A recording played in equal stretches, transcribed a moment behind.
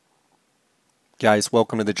Guys,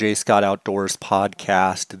 welcome to the J. Scott Outdoors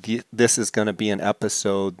podcast. This is going to be an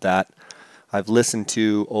episode that I've listened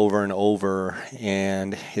to over and over,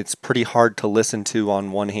 and it's pretty hard to listen to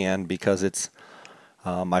on one hand because it's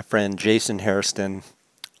my friend Jason Hairston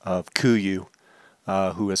of KUIU,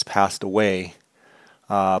 who has passed away.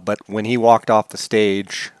 But when he walked off the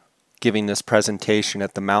stage giving this presentation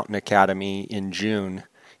at the Mountain Academy in June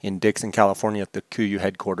in Dixon, California at the KUIU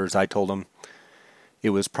headquarters, I told him it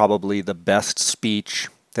was probably the best speech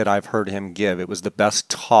that I've heard him give. It was the best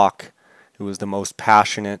talk. It was the most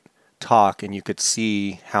passionate talk, and you could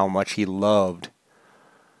see how much he loved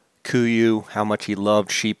KUIU, how much he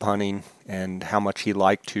loved sheep hunting, and how much he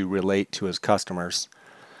liked to relate to his customers.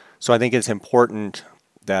 So I think it's important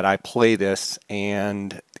that I play this,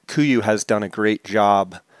 and KUIU has done a great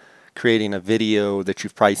job creating a video that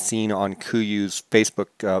you've probably seen on KUIU's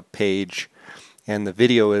Facebook page. And the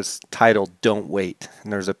video is titled Don't Wait.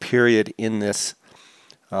 And there's a period in this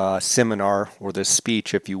seminar, or this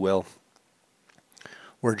speech, if you will,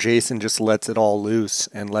 where Jason just lets it all loose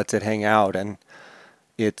and lets it hang out. And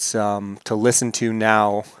it's to listen to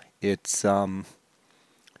now, it's hard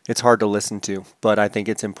to listen to. But I think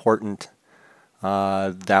it's important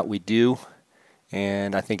that we do.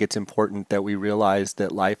 And I think it's important that we realize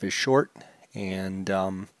that life is short and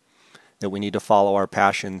that we need to follow our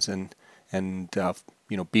passions and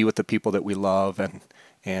be with the people that we love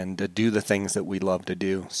and do the things that we love to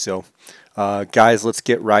do. So, guys, let's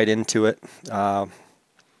get right into it. I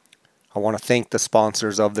want to thank the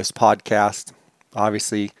sponsors of this podcast.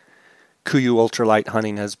 Obviously, KUIU Ultralight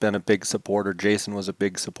Hunting has been a big supporter. Jason was a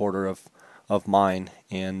big supporter of mine,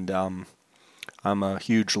 and I'm a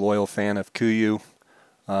huge loyal fan of KUIU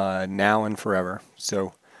now and forever.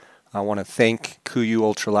 So I want to thank KUIU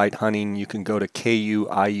Ultralight Hunting. You can go to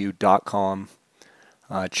kuiu.com,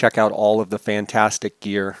 check out all of the fantastic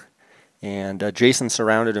gear. And Jason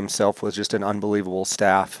surrounded himself with just an unbelievable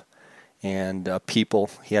staff and people.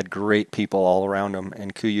 He had great people all around him,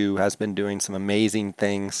 and KUIU has been doing some amazing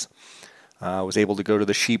things. I was able to go to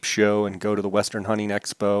the Sheep Show and go to the Western Hunting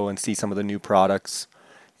Expo and see some of the new products.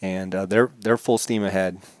 And they're full steam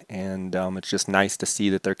ahead, and it's just nice to see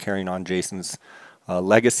that they're carrying on Jason's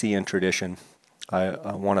legacy and tradition.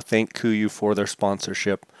 I want to thank KUIU for their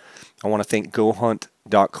sponsorship. I want to thank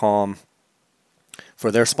GoHunt.com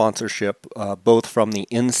for their sponsorship, both from the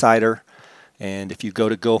Insider, and if you go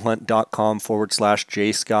to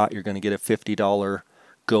GoHunt.com/JScott, you're going to get a $50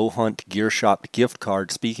 Go Hunt Gear Shop gift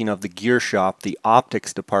card. Speaking of the gear shop, the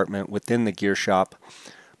optics department within the gear shop,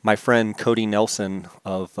 my friend Cody Nelson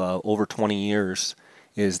of over 20 years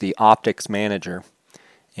is the optics manager.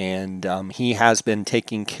 And he has been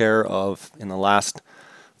taking care of, in the last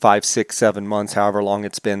 5, 6, 7 months, however long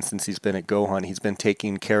it's been since he's been at Go Hunt, he's been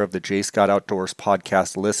taking care of the J. Scott Outdoors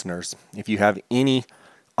podcast listeners. If you have any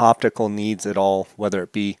optical needs at all, whether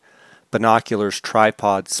it be binoculars,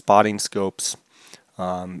 tripods, spotting scopes,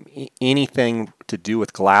 anything to do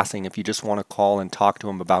with glassing, if you just want to call and talk to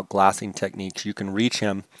him about glassing techniques, you can reach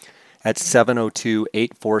him at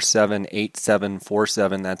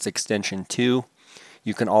 702-847-8747. That's extension 2.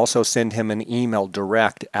 You can also send him an email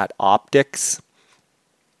direct at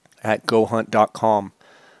optics@gohunt.com.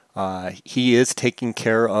 He is taking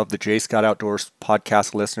care of the J. Scott Outdoors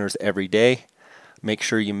podcast listeners every day. Make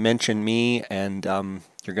sure you mention me, and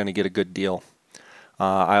you're going to get a good deal.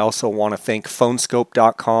 I also want to thank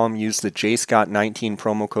phonescope.com. Use the JScott19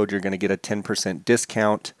 promo code. You're going to get a 10%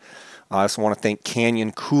 discount. I also want to thank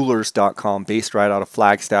CanyonCoolers.com, based right out of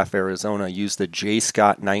Flagstaff, Arizona. Use the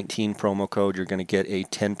JScott19 promo code. You're going to get a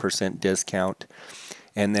 10% discount.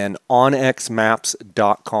 And then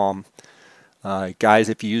OnXMaps.com. Guys,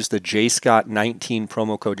 if you use the JScott19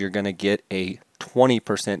 promo code, you're going to get a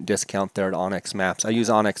 20% discount there at OnX Maps. I use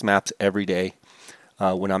OnX Maps every day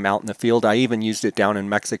when I'm out in the field. I even used it down in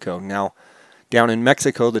Mexico. Now, down in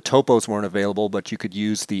Mexico, the topos weren't available, but you could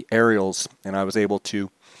use the aerials, and I was able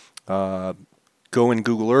to go in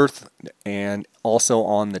Google Earth and also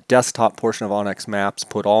on the desktop portion of OnX Maps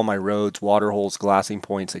put all my roads, water holes, glassing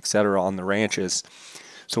points, etc. on the ranches.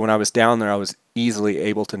 So when I was down there, I was easily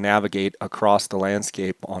able to navigate across the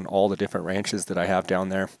landscape on all the different ranches that I have down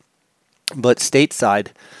there. But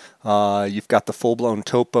stateside, you've got the full-blown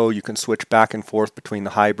topo. You can switch back and forth between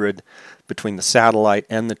the hybrid, between the satellite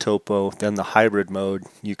and the topo, then the hybrid mode.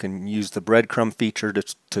 You can use the breadcrumb feature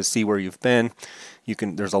to see where you've been.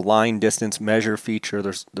 There's a line distance measure feature.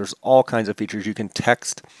 There's all kinds of features. You can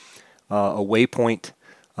text a waypoint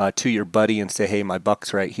to your buddy and say, hey, my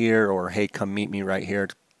buck's right here, or hey, come meet me right here.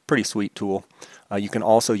 It's a pretty sweet tool. You can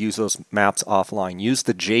also use those maps offline. Use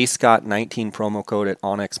the JScott19 promo code at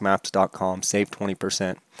onxmaps.com. Save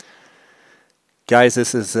 20%. Guys,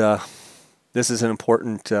 this is an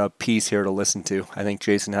important piece here to listen to. I think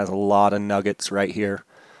Jason has a lot of nuggets right here,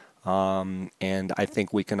 and I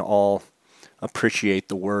think we can all appreciate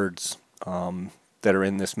the words that are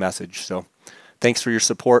in this message. So thanks for your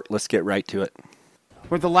support. Let's get right to it.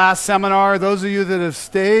 We're at the last seminar. Those of you that have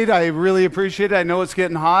stayed, I really appreciate it. I know it's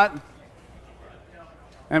getting hot,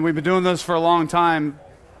 and we've been doing this for a long time.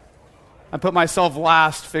 I put myself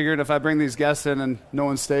last, figured if I bring these guests in and no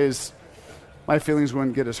one stays, my feelings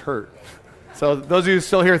wouldn't get as hurt. So those of you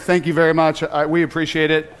still here, thank you very much. We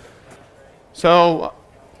appreciate it. So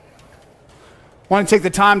I want to take the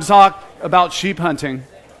time to talk about sheep hunting.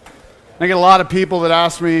 I get a lot of people that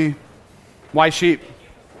ask me, why sheep?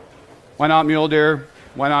 Why not mule deer?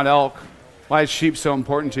 Why not elk? Why is sheep so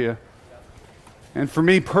important to you? And for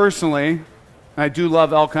me personally, I do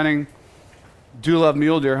love elk hunting, do love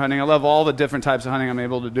mule deer hunting. I love all the different types of hunting I'm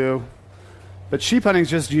able to do. But sheep hunting is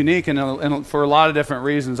just unique and for a lot of different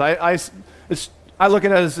reasons. I look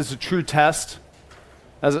at it as it's a true test.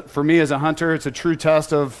 For me as a hunter, it's a true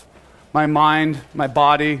test of my mind, my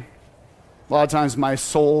body, a lot of times my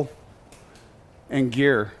soul, and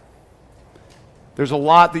gear. There's a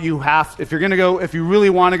lot that you have, if you really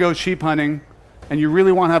want to go sheep hunting, and you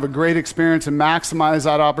really want to have a great experience and maximize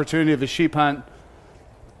that opportunity of a sheep hunt,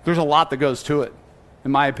 there's a lot that goes to it,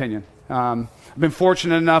 in my opinion. I've been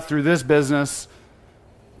fortunate enough through this business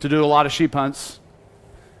to do a lot of sheep hunts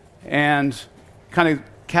and kind of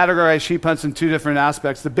categorize sheep hunts in two different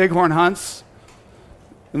aspects. The bighorn hunts,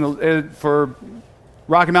 for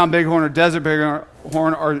Rocky Mountain bighorn or desert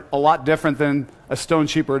bighorn, are a lot different than a stone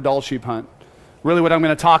sheep or a Dall sheep hunt. Really what I'm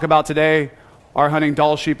going to talk about today are hunting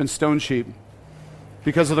Dall sheep and stone sheep.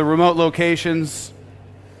 Because of the remote locations,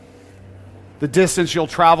 the distance you'll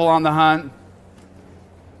travel on the hunt,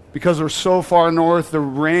 because we're so far north, the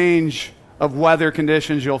range of weather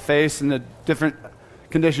conditions you'll face and the different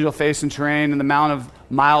conditions you'll face in terrain and the amount of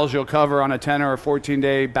miles you'll cover on a 10 or a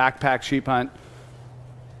 14-day backpack sheep hunt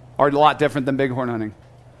are a lot different than bighorn hunting.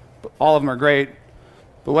 All of them are great.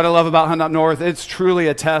 But what I love about hunting up north, it's truly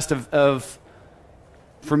a test of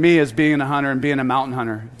for me, as being a hunter and being a mountain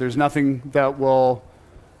hunter. There's nothing that will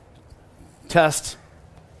test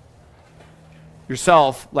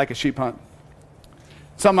yourself like a sheep hunt.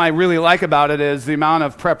 Something I really like about it is the amount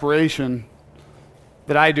of preparation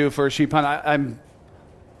that I do for a sheep hunt.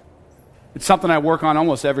 It's something I work on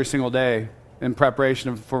almost every single day in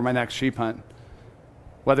preparation for my next sheep hunt.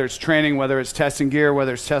 Whether it's training, whether it's testing gear,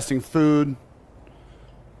 whether it's testing food,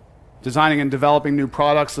 designing and developing new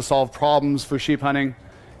products to solve problems for sheep hunting,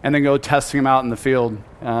 and then go testing them out in the field.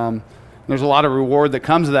 There's a lot of reward that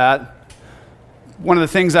comes to that. One of the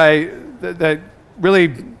things that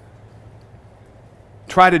really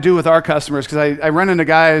try to do with our customers, because I run into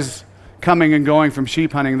guys coming and going from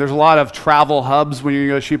sheep hunting. There's a lot of travel hubs when you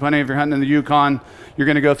go sheep hunting. If you're hunting in the Yukon, you're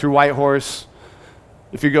going to go through Whitehorse.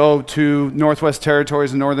 If you go to Northwest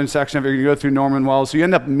Territories, the northern section of it, you go through Norman Wells. So you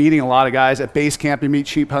end up meeting a lot of guys. At base camp, you meet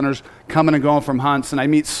sheep hunters coming and going from hunts. And I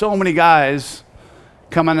meet so many guys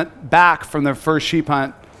coming back from their first sheep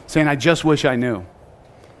hunt saying, I just wish I knew.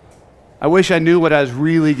 I wish I knew what I was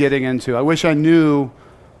really getting into. I wish I knew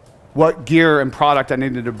what gear and product I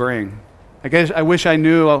needed to bring. I wish I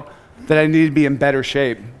knew that I needed to be in better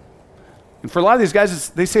shape. And for a lot of these guys,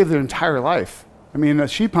 they save their entire life. I mean, a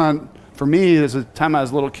sheep hunt, for me, as a time I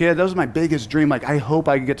was a little kid, that was my biggest dream. Like, I hope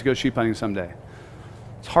I can get to go sheep hunting someday.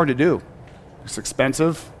 It's hard to do. It's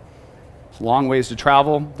expensive. It's long ways to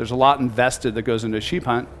travel. There's a lot invested that goes into a sheep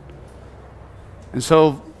hunt. And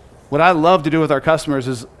so what I love to do with our customers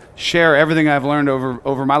is share everything I've learned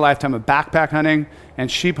over my lifetime of backpack hunting and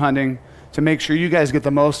sheep hunting to make sure you guys get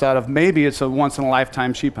the most out of maybe it's a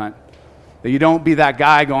once-in-a-lifetime sheep hunt. That you don't be that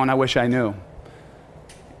guy going, I wish I knew.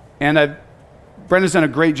 And Brenda's done a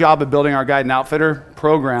great job of building our guide and outfitter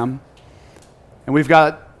program. And we've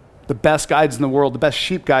got the best guides in the world, the best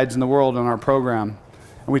sheep guides in the world in our program.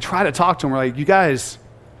 And we try to talk to them. We're like, you guys,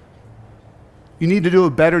 you need to do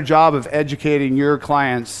a better job of educating your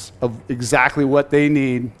clients of exactly what they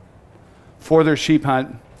need for their sheep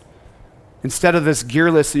hunt. Instead of this gear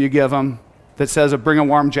list that you give them that says bring a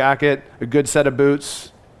warm jacket, a good set of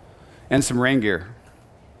boots, and some rain gear.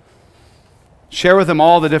 Share with them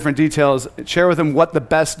all the different details. Share with them what the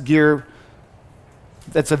best gear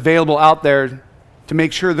that's available out there to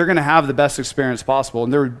make sure they're going to have the best experience possible.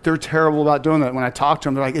 And they're terrible about doing that. When I talk to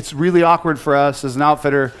them, they're like, it's really awkward for us as an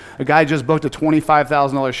outfitter. A guy just booked a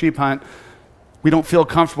 $25,000 sheep hunt. We don't feel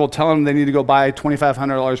comfortable telling them they need to go buy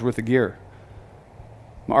 $2,500 worth of gear.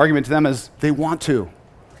 My argument to them is they want to.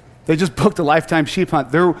 They just booked a lifetime sheep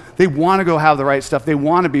hunt. They want to go have the right stuff. They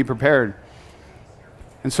want to be prepared.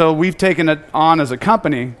 And so we've taken it on as a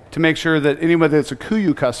company to make sure that anybody that's a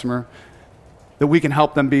KUIU customer, that we can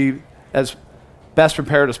help them be as best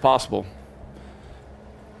prepared as possible.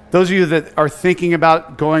 Those of you that are thinking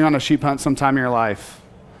about going on a sheep hunt sometime in your life,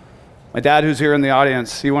 my dad, who's here in the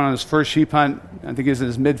audience, he went on his first sheep hunt. I think he was in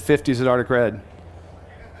his mid-50s at Arctic Red.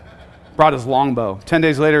 Brought his longbow. 10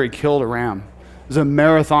 days later, he killed a ram. It was a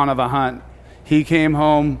marathon of a hunt. He came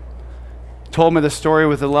home, told me the story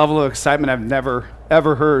with a level of excitement I've never,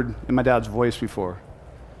 ever heard in my dad's voice before.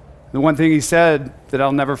 The one thing he said that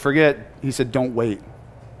I'll never forget, he said, "Don't wait."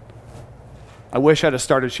 I wish I'd have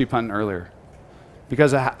started sheep hunting earlier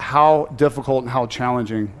because of how difficult and how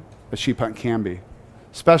challenging a sheep hunt can be,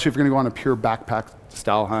 especially if you're going to go on a pure backpack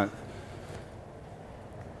style hunt.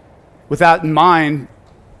 With that in mind,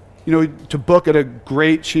 to book at a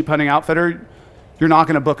great sheep hunting outfitter, you're not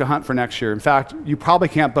going to book a hunt for next year. In fact, you probably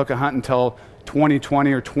can't book a hunt until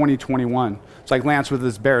 2020 or 2021. It's like Lance with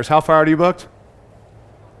his bears. How far out are you booked?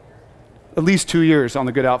 At least 2 years on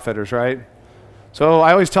the good outfitters, right? So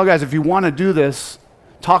I always tell guys, if you want to do this,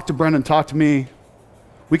 talk to Brendan, talk to me.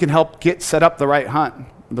 We can help get set up the right hunt,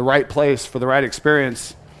 the right place for the right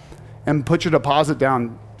experience, and put your deposit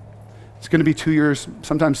down. It's going to be 2 years,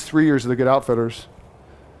 sometimes 3 years of the good outfitters.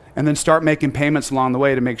 And then start making payments along the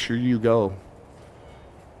way to make sure you go.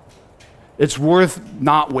 It's worth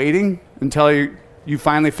not waiting until you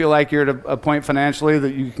finally feel like you're at a point financially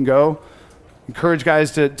that you can go. Encourage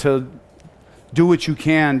guys to do what you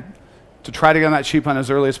can to try to get on that sheep hunt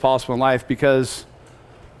as early as possible in life, because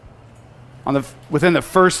within the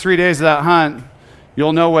first 3 days of that hunt,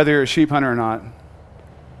 you'll know whether you're a sheep hunter or not.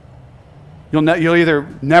 You'll either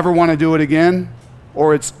never want to do it again,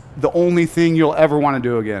 or it's the only thing you'll ever want to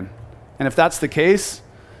do again. And if that's the case,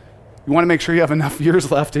 you want to make sure you have enough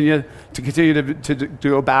years left in you to continue to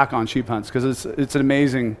go back on sheep hunts, because it's an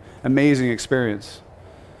amazing, amazing experience.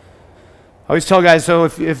 I always tell guys, so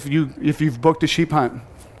if you've booked a sheep hunt,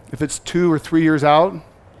 if it's 2 or 3 years out,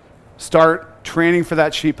 start training for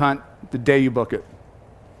that sheep hunt the day you book it.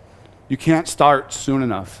 You can't start soon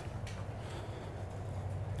enough.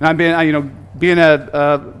 And being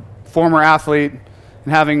a former athlete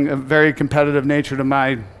and having a very competitive nature to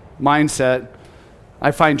my mindset, I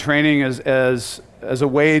find training as a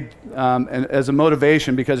way and as a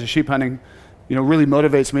motivation, because of sheep hunting, really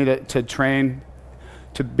motivates me to train,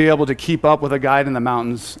 to be able to keep up with a guide in the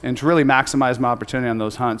mountains, and to really maximize my opportunity on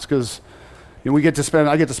those hunts. Because I get to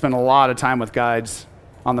spend a lot of time with guides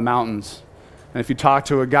on the mountains, and if you talk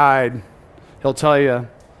to a guide, he'll tell you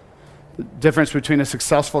the difference between a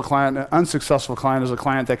successful client and an unsuccessful client is a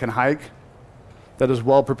client that can hike, that is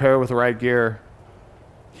well prepared with the right gear.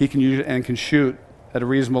 He can use and can shoot at a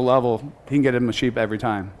reasonable level. He can get him a sheep every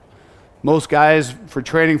time. Most guys for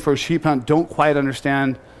training for a sheep hunt don't quite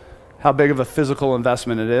understand how big of a physical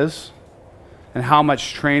investment it is and how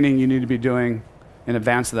much training you need to be doing in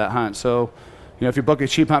advance of that hunt. So, if you book a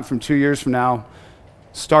sheep hunt from 2 years from now,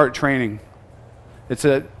 start training. It's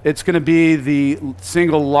going to be the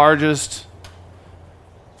single largest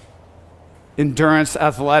endurance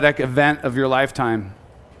athletic event of your lifetime.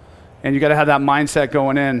 And you got to have that mindset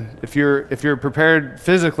going in. If you're prepared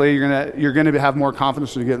physically, you're going to have more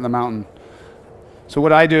confidence when you get in the mountain. So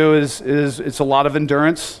what I do is it's a lot of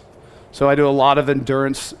endurance. So I do a lot of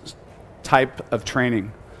endurance type of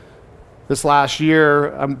training. This last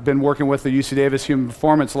year, I've been working with the UC Davis Human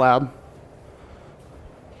Performance Lab.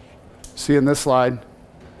 See in this slide.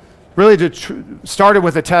 Really started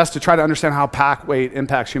with a test to try to understand how pack weight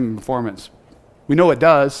impacts human performance. We know it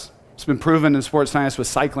does. It's been proven in sports science with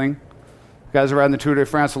cycling. Guys around the Tour de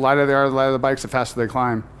France, the lighter they are, the lighter the bikes, the faster they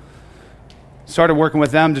climb. Started working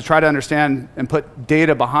with them to try to understand and put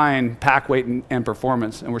data behind pack weight and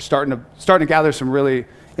performance. And we're starting to gather some really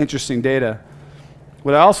interesting data.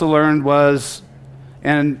 What I also learned was,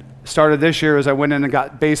 and started this year, is I went in and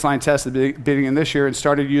got baseline tests at the beginning of this year and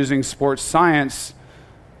started using sports science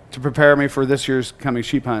to prepare me for this year's coming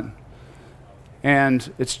sheep hunt.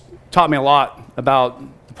 And it's taught me a lot about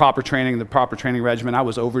the proper training regimen. I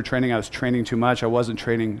was overtraining. I was training too much. I wasn't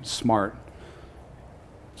training smart.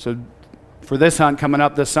 So for this hunt coming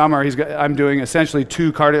up this summer, I'm doing essentially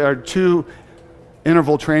two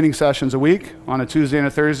interval training sessions a week on a Tuesday and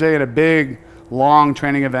a Thursday, and a big, long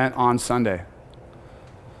training event on Sunday.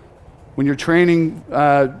 When you're training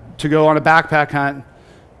to go on a backpack hunt,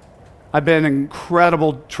 I've been in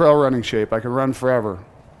incredible trail running shape. I can run forever.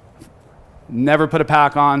 Never put a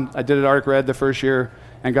pack on. I did it Arctic Red the first year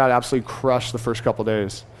and got absolutely crushed the first couple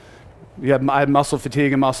days. I had muscle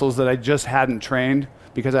fatigue and muscles that I just hadn't trained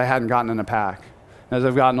because I hadn't gotten in a pack. As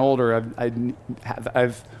I've gotten older,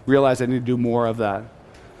 I've realized I need to do more of that.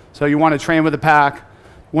 So you want to train with a pack,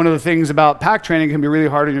 One of the things about pack training can be really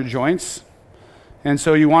hard on your joints. And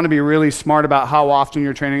so you want to be really smart about how often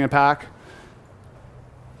you're training a pack.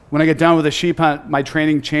 When I get done with a sheep hunt, my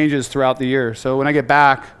training changes throughout the year. So when I get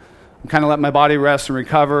back, I'm kind of letting my body rest and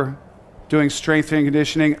recover, doing strength and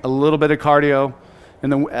conditioning, a little bit of cardio,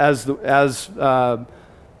 and then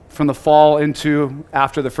from the fall into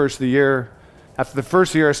after the first of the year, after the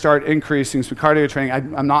first year I start increasing some cardio training.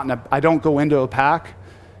 I don't go into a pack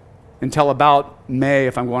until about May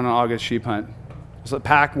if I'm going on August sheep hunt. So the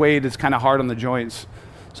pack weight is kind of hard on the joints.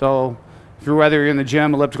 So whether you're in the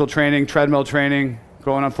gym, elliptical training, treadmill training,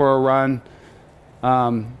 going on for a run,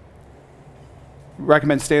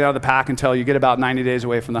 recommend staying out of the pack until you get about 90 days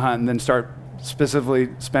away from the hunt, and then start specifically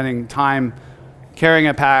spending time carrying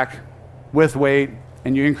a pack with weight,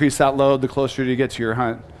 and you increase that load the closer you get to your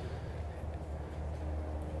hunt.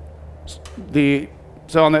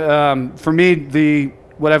 For me,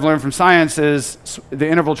 what I've learned from science is the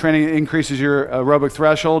interval training increases your aerobic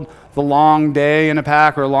threshold. The long day in a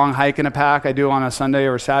pack or a long hike in a pack I do on a Sunday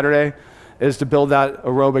or a Saturday is to build that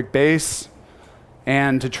aerobic base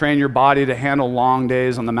and to train your body to handle long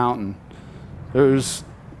days on the mountain. There's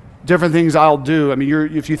different things I'll do. I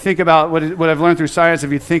mean, if you think about what I've learned through science,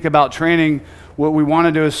 if you think about training, what we want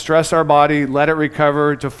to do is stress our body, let it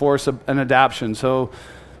recover to force an adaptation. So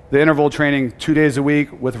the interval training 2 days a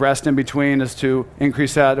week with rest in between is to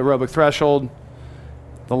increase that aerobic threshold.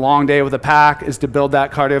 The long day with a pack is to build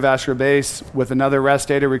that cardiovascular base with another rest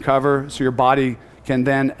day to recover so your body can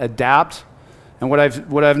then adapt. And what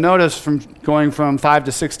I've noticed from going from 5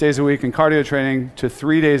 to 6 days a week in cardio training to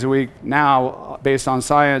 3 days a week now, based on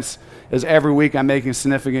science, is every week I'm making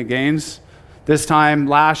significant gains. This time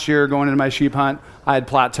last year, going into my sheep hunt, I had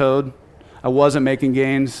plateaued. I wasn't making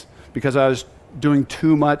gains because I was doing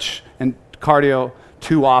too much and cardio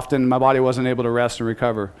too often. My body wasn't able to rest and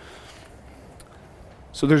recover.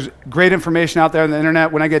 So there's great information out there on the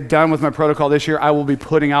internet. When I get done with my protocol this year, I will be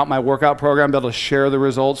putting out my workout program, be able to share the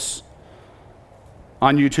results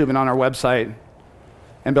on YouTube and on our website,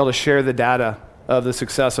 and be able to share the data of the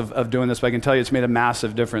success of doing this. But I can tell you it's made a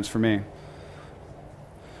massive difference for me.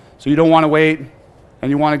 So you don't want to wait, and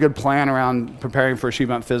you want a good plan around preparing for a sheep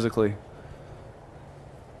hunt physically.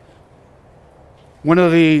 One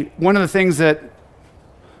of the things that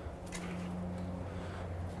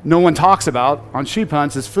no one talks about on sheep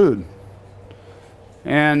hunts is food.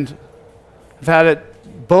 And I've had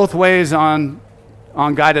it both ways on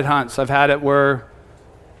guided hunts. I've had it where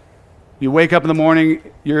you wake up in the morning,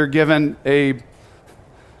 you're given a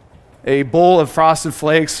bowl of Frosted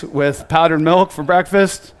Flakes with powdered milk for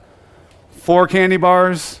breakfast, 4 candy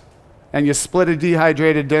bars, and you split a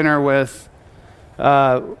dehydrated dinner with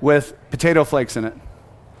potato flakes in it.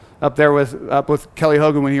 Up with Kelly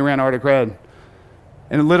Hogan when he ran Arctic Red.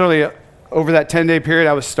 And literally over that 10-day period,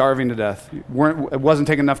 I was starving to death. I wasn't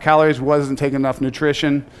taking enough calories, wasn't taking enough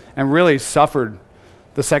nutrition, and really suffered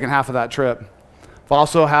the second half of that trip. I've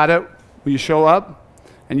also had it when you show up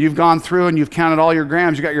and you've gone through and you've counted all your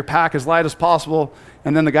grams, you got your pack as light as possible,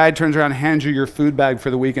 and then the guide turns around and hands you your food bag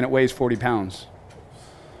for the week and it weighs 40 pounds.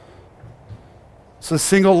 It's the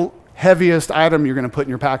single heaviest item you're going to put in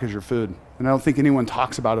your pack is your food. And I don't think anyone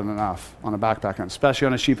talks about it enough on a backpack hunt, especially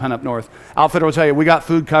on a sheep hunt up north. Outfitter will tell you, we got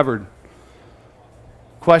food covered.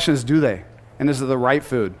 Question is, do they? And is it the right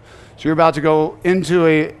food? So you're about to go into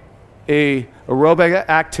a aerobic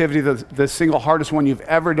activity, the single hardest one you've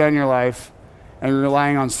ever done in your life, and you're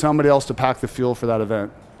relying on somebody else to pack the fuel for that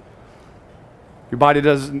event. Your body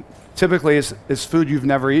typically is food you've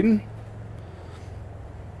never eaten,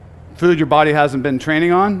 food your body hasn't been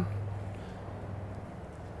training on,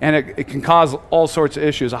 and it can cause all sorts of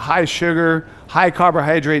issues. A high sugar, high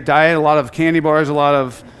carbohydrate diet, a lot of candy bars, a lot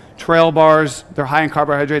of trail bars, they're high in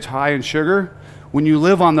carbohydrates, high in sugar. When you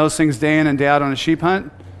live on those things day in and day out on a sheep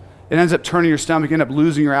hunt, it ends up turning your stomach, you end up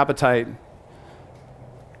losing your appetite,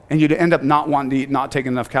 and you end up not wanting to eat, not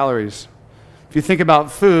taking enough calories. If you think about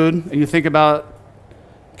food and you think about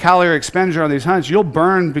calorie expenditure on these hunts, you'll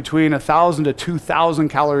burn between 1,000 to 2,000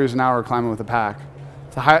 calories an hour climbing with a pack.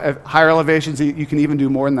 At higher elevations, you can even do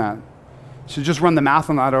more than that. So just run the math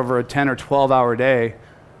on that over a 10 or 12-hour day.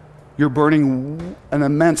 You're burning an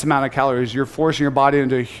immense amount of calories. You're forcing your body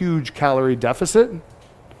into a huge calorie deficit.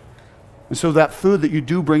 And so that food that you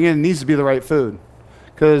do bring in needs to be the right food,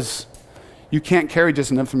 because you can't carry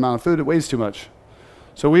just an infinite amount of food. It weighs too much.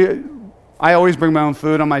 So I always bring my own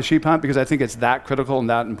food on my sheep hunt because I think it's that critical and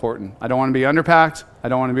that important. I don't want to be underpacked. I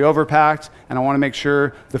don't want to be overpacked. And I want to make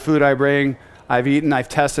sure the food I bring, I've eaten, I've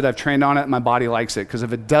tested, I've trained on it, and my body likes it. Because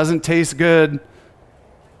if it doesn't taste good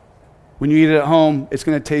when you eat it at home, it's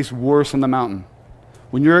going to taste worse on the mountain.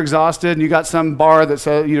 When you're exhausted and you got some bar that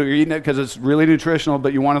says you're eating it because it's really nutritional,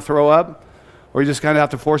 but you want to throw up, or you just kind of have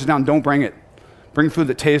to force it down, don't bring it. Bring food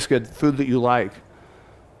that tastes good, food that you like.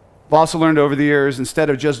 I've also learned over the years, instead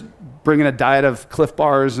of just bringing a diet of Cliff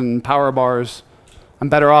Bars and Power Bars, I'm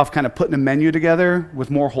better off kind of putting a menu together with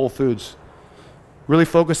more whole foods. Really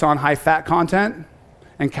focus on high fat content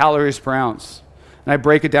and calories per ounce. And I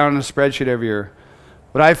break it down in a spreadsheet every year.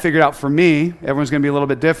 What I've figured out for me, everyone's going to be a little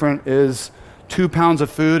bit different, is 2 pounds of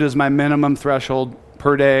food is my minimum threshold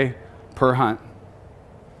per day per hunt.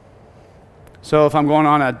 So if I'm going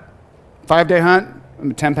on a 5-day hunt,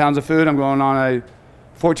 I'm 10 pounds of food. I'm going on a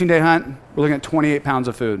 14-day hunt, we're looking at 28 pounds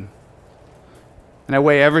of food. And I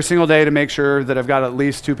weigh every single day to make sure that I've got at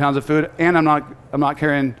least 2 pounds of food, and I'm not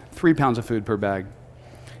carrying 3 pounds of food per bag.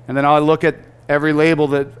 And then I'll look at every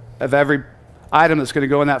label of every item that's going to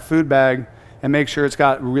go in that food bag and make sure it's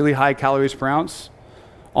got really high calories per ounce.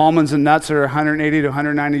 Almonds and nuts are 180 to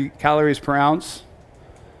 190 calories per ounce.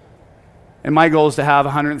 And my goal is to have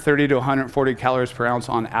 130 to 140 calories per ounce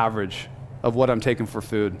on average of what I'm taking for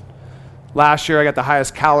food. Last year, I got the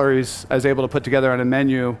highest calories I was able to put together on a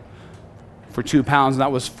menu for 2 pounds, and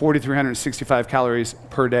that was 4,365 calories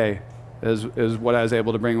per day is what I was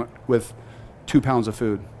able to bring with 2 pounds of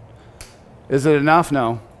food. Is it enough?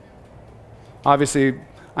 No. Obviously,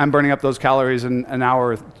 I'm burning up those calories in an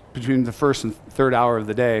hour between the first and third hour of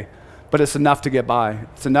the day, but it's enough to get by.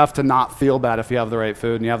 It's enough to not feel bad if you have the right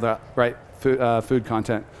food and you have the right food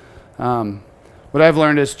content. What I've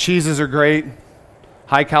learned is cheeses are great,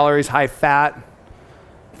 high calories, high fat.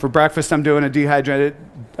 For breakfast, I'm doing a dehydrated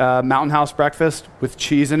Mountain House breakfast with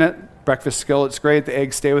cheese in it. Breakfast skillet's great. The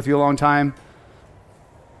eggs stay with you a long time.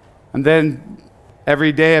 And then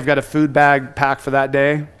every day, I've got a food bag packed for that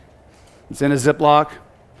day. It's in a Ziploc,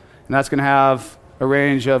 and that's going to have a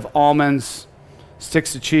range of almonds,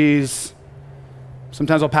 sticks of cheese.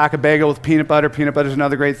 Sometimes I'll pack a bagel with peanut butter. Peanut butter is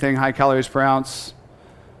another great thing, high calories per ounce.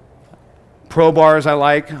 Pro bars I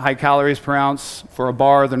like, high calories per ounce. For a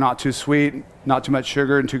bar, they're not too sweet, not too much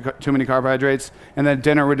sugar, and too many carbohydrates. And then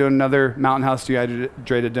dinner, we're doing another Mountain House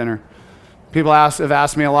dehydrated dinner. People have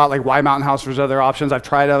asked me a lot, like, why Mountain House versus other options? I've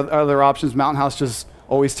tried other options. Mountain House just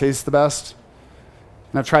always tastes the best.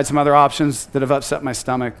 And I've tried some other options that have upset my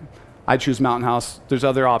stomach. I choose Mountain House. There's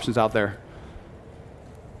other options out there.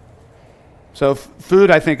 So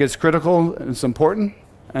food, I think, is critical. It's important.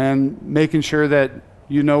 And making sure that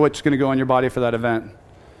you know what's going to go in your body for that event.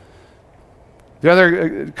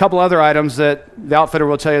 A couple other items that the outfitter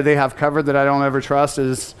will tell you they have covered that I don't ever trust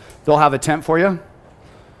is they'll have a tent for you.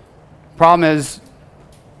 Problem is,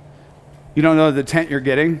 you don't know the tent you're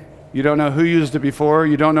getting. You don't know who used it before.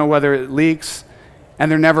 You don't know whether it leaks.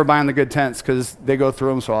 And they're never buying the good tents because they go through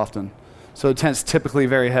them so often. So the tent's typically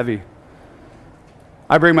very heavy.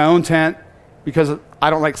 I bring my own tent because I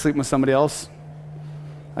don't like sleeping with somebody else.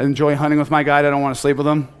 I enjoy hunting with my guide. I don't want to sleep with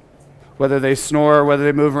them. Whether they snore, whether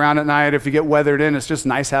they move around at night, if you get weathered in, it's just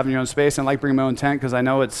nice having your own space. And I like bringing my own tent because I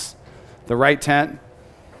know it's the right tent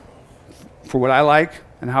for what I like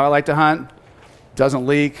and how I like to hunt. Doesn't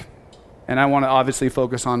leak. And I want to obviously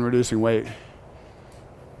focus on reducing weight.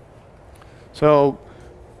 So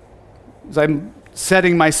as I'm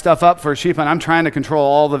setting my stuff up for a sheep hunt, I'm trying to control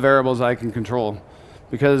all the variables I can control.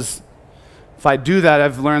 Because if I do that,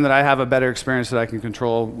 I've learned that I have a better experience that I can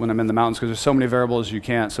control when I'm in the mountains because there's so many variables you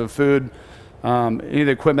can't. So food, any of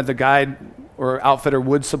the equipment the guide or outfitter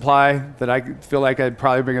would supply that I feel like I'd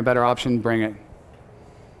probably bring a better option, bring it.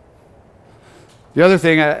 The other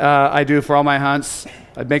thing I do for all my hunts,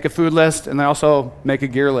 I'd make a food list and then also make a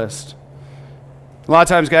gear list. A lot of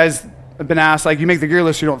times, guys, I've been asked, like, you make the gear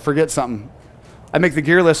list, you don't forget something. I make the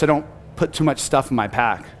gear list, I don't put too much stuff in my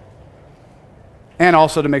pack. And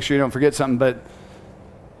also to make sure you don't forget something, but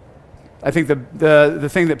I think the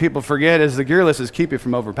thing that people forget is the gear list is keep you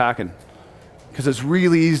from overpacking. Because it's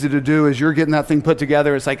really easy to do as you're getting that thing put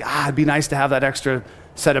together. It's like, it'd be nice to have that extra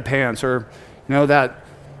set of pants, or, that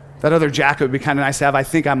other jacket would be kind of nice to have. I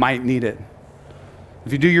think I might need it.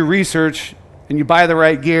 If you do your research and you buy the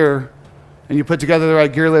right gear and you put together the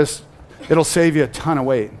right gear list, it'll save you a ton of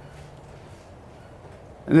weight.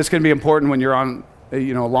 And this can be important when you're on a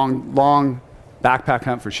long backpack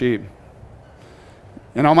hunt for sheep.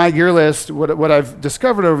 And on my gear list, what I've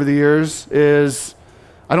discovered over the years is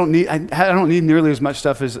I don't need nearly as much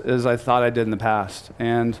stuff as I thought I did in the past.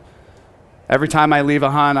 And every time I leave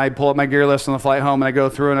a hunt, I pull up my gear list on the flight home and I go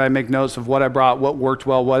through and I make notes of what I brought, what worked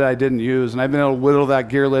well, what I didn't use. And I've been able to whittle that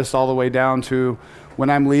gear list all the way down to when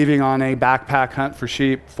I'm leaving on a backpack hunt for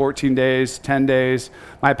sheep, 14 days, 10 days,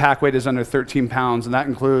 my pack weight is under 13 pounds. And that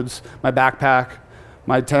includes my backpack,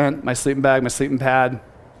 my tent, my sleeping bag, my sleeping pad,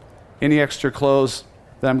 any extra clothes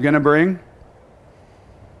that I'm going to bring.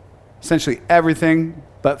 Essentially everything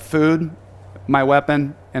but food, my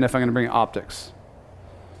weapon, and if I'm going to bring optics.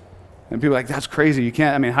 And people are like, that's crazy. You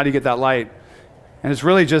can't, how do you get that light? And it's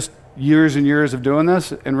really just years and years of doing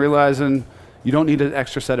this and realizing you don't need an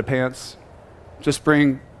extra set of pants. Just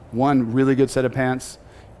bring one really good set of pants.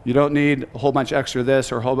 You don't need a whole bunch extra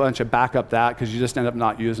this or a whole bunch of backup that because you just end up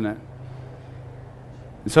not using it.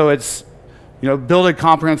 And so it's, build a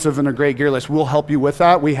comprehensive and a great gear list. We'll help you with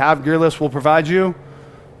that. We have gear lists we'll provide you.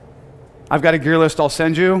 I've got a gear list I'll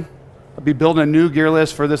send you. I'll be building a new gear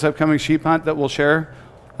list for this upcoming sheep hunt that we'll share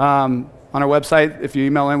on our website. If you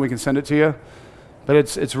email in, we can send it to you. But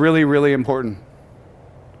it's really, really important.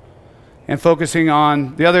 And focusing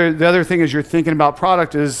on, the other thing is you're thinking about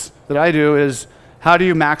product is, that I do, is how do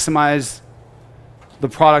you maximize the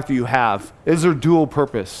product that you have? Is there dual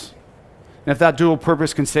purpose? And if that dual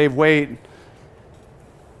purpose can save weight,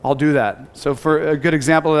 I'll do that. So for a good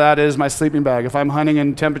example of that is my sleeping bag. If I'm hunting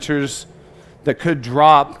in temperatures that could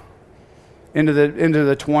drop into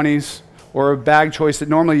the 20s, or a bag choice that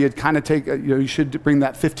normally you'd kind of take, you should bring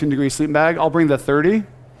that 15-degree sleeping bag, I'll bring the 30.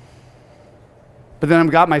 But then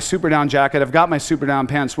I've got my super down jacket, I've got my super down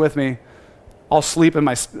pants with me. I'll sleep in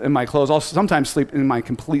my clothes. I'll sometimes sleep in my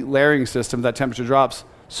complete layering system if that temperature drops,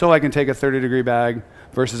 so I can take a 30-degree bag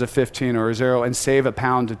versus a 15 or a 0 and save 1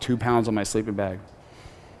 pound to 2 pounds on my sleeping bag.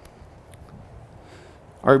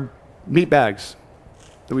 Our meat bags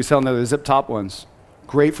that we sell now, the zip top ones,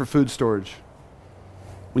 great for food storage.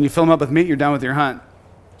 When you fill them up with meat, you're done with your hunt.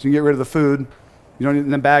 So you can get rid of the food.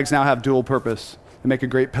 The bags now have dual purpose. They make a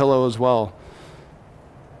great pillow as well.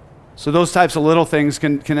 So those types of little things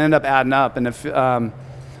can end up adding up. And if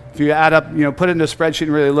you add up, put it into a spreadsheet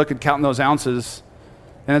and really look at counting those ounces,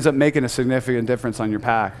 it ends up making a significant difference on your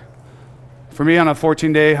pack. For me, on a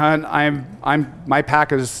 14-day hunt, my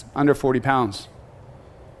pack is under 40 pounds.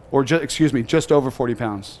 Or just over 40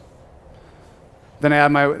 pounds. Then I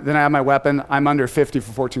have my weapon. I'm under 50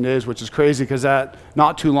 for 14 days, which is crazy because that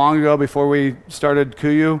not too long ago, before we started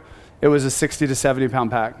KUIU, it was a 60 to 70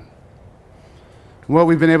 pound pack. What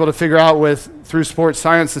we've been able to figure out through sports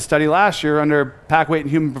science, the study last year under pack weight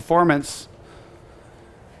and human performance,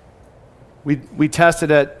 we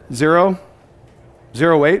tested at zero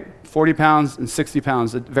weight, 40 pounds, and 60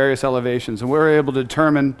 pounds at various elevations, and we were able to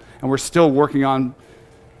determine, and we're still working on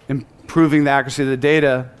improving the accuracy of the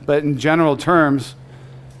data, but in general terms,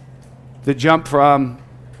 the jump from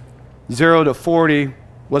 0 to 40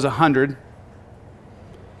 was 100.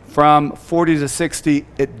 From 40 to 60,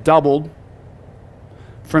 it doubled.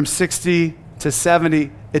 From 60 to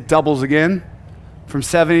 70, it doubles again. From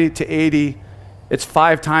 70 to 80, it's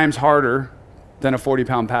 5 times harder than a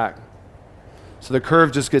 40-pound pack. So the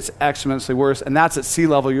curve just gets exponentially worse, and that's at sea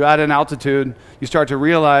level. You add in altitude, you start to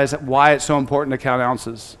realize why it's so important to count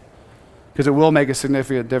ounces, because it will make a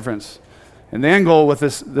significant difference. And the end goal with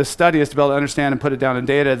this study is to be able to understand and put it down in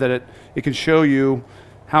data that it can show you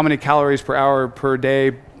how many calories per hour per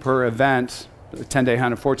day per event, a 10-day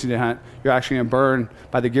hunt, a 14-day hunt, you're actually going to burn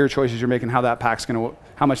by the gear choices you're making, how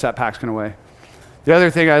much that pack's going to weigh. The other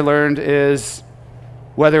thing I learned is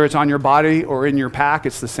whether it's on your body or in your pack,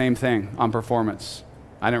 it's the same thing on performance.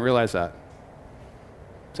 I didn't realize that.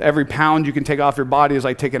 So every pound you can take off your body is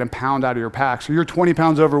like taking a pound out of your pack. So you're 20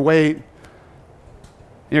 pounds overweight, and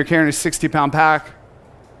you're carrying a 60-pound pack,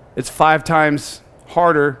 it's 5 times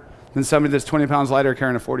harder than somebody that's 20 pounds lighter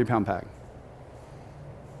carrying a 40-pound pack.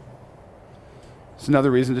 It's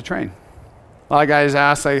another reason to train. A lot of guys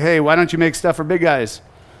ask, like, hey, why don't you make stuff for big guys?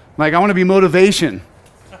 I'm like, I want to be motivation.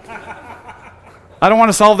 I don't want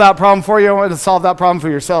to solve that problem for you. I want to solve that problem for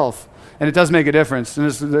yourself. And it does make a difference. And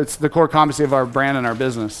it's the core competency of our brand and our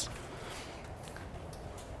business.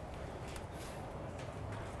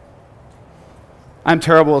 I'm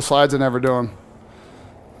terrible with slides. I never do them.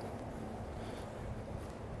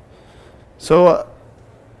 So,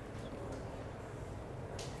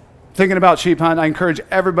 thinking about sheep hunt, I encourage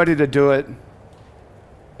everybody to do it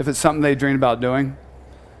if it's something they dream about doing.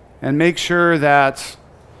 And make sure that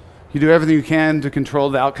you do everything you can to control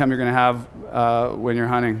the outcome you're going to have when you're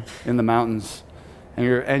hunting in the mountains,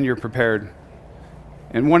 and you're prepared.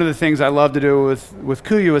 And one of the things I love to do with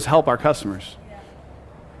KUIU is help our customers.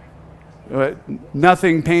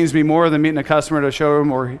 Nothing pains me more than meeting a customer at a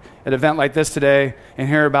showroom or at an event like this today and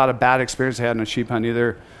hear about a bad experience they had in a sheep hunt.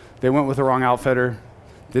 Either they went with the wrong outfitter,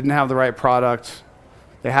 didn't have the right product,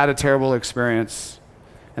 they had a terrible experience,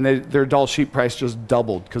 and their adult sheep price just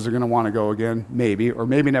doubled because they're going to want to go again, maybe, or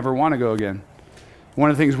maybe never want to go again. One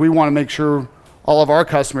of the things we want to make sure all of our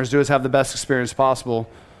customers do is have the best experience possible.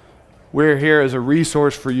 We're here as a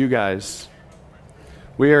resource for you guys.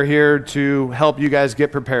 We are here to help you guys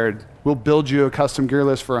get prepared. We'll build you a custom gear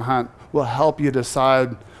list for a hunt. We'll help you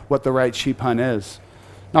decide what the right sheep hunt is.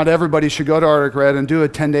 Not everybody should go to Arctic Red and do a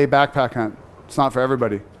 10-day backpack hunt. It's not for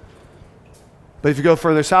everybody. But if you go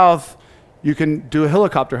further south, you can do a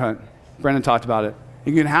helicopter hunt. Brendan talked about it.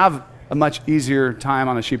 You can have a much easier time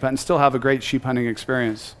on a sheep hunt and still have a great sheep hunting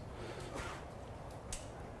experience.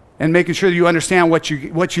 And making sure that you understand what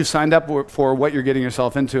you signed up for, what you're getting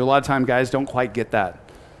yourself into. A lot of time guys don't quite get that.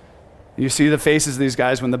 You see the faces of these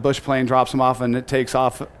guys when the bush plane drops them off and it takes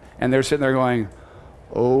off, and they're sitting there going,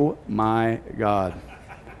 oh my God,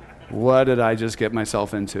 what did I just get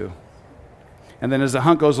myself into? And then as the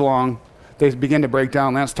hunt goes along, they begin to break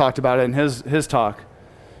down. Lance talked about it in his talk.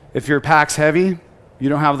 If your pack's heavy, you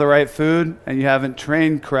don't have the right food, and you haven't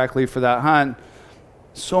trained correctly for that hunt,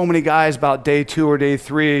 so many guys about day 2 or day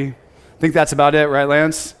 3, I think that's about it, right,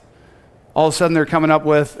 Lance? All of a sudden they're coming up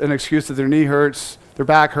with an excuse that their knee hurts, their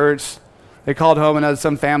back hurts. They called home and had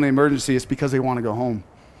some family emergency. It's because they want to go home.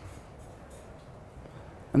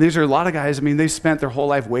 And these are a lot of guys, they spent their whole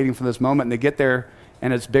life waiting for this moment, and they get there,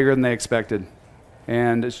 and it's bigger than they expected.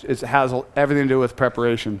 And it has everything to do with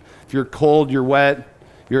preparation. If you're cold, you're wet,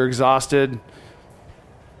 you're exhausted,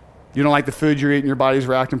 you don't like the food you're eating, your body's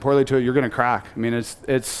reacting poorly to it, you're going to crack.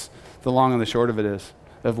 It's the long and the short of it is,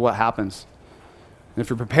 of what happens. And if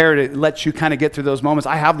you're prepared, it lets you kind of get through those moments.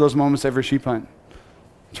 I have those moments every sheep hunt.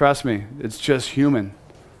 Trust me, it's just human.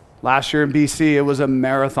 Last year in BC, it was a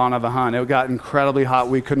marathon of a hunt. It got incredibly hot.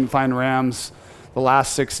 We couldn't find rams. The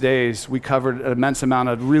last 6 days, we covered an immense amount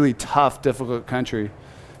of really tough, difficult country.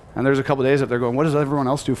 And there's a couple days up there going, what does everyone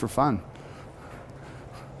else do for fun?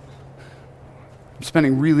 I'm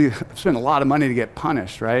spending a lot of money to get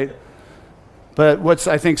punished, right? But what's,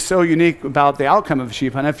 I think, so unique about the outcome of a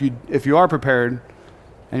sheep hunt, if you are prepared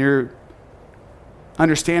and you're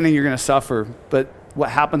understanding you're going to suffer, but what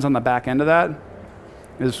happens on the back end of that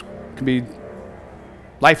can be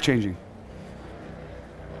life-changing.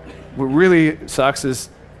 What really sucks is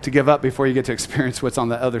to give up before you get to experience what's on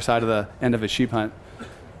the other side of the end of a sheep hunt.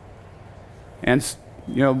 And,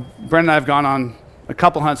 Brendan and I have gone on a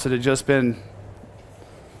couple hunts that have just been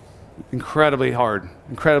incredibly hard,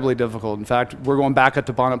 incredibly difficult. In fact, we're going back up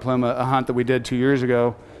to Bonnet Plume, a hunt that we did 2 years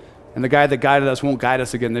ago, and the guy that guided us won't guide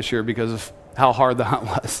us again this year because of how hard the hunt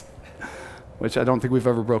was, which I don't think we've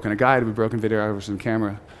ever broken a guide. We've broken videographers and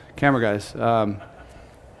camera guys.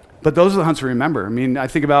 But those are the hunts we remember. I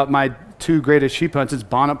think about my 2 greatest sheep hunts. It's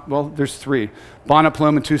there's 3. Bonnet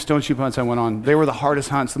Plume and 2 stone sheep hunts I went on. They were the hardest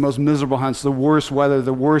hunts, the most miserable hunts, the worst weather,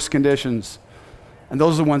 the worst conditions. And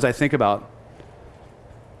those are the ones I think about.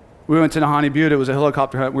 We went to Nahanni Butte. It was a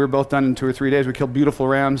helicopter hunt. We were both done in 2 or 3 days. We killed beautiful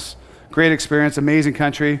rams. Great experience, amazing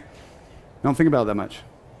country. I don't think about it that much.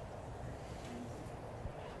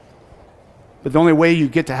 But the only way you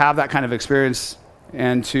get to have that kind of experience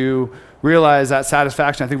and to realize that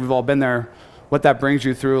satisfaction, I think we've all been there, what that brings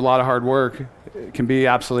you through a lot of hard work, it can be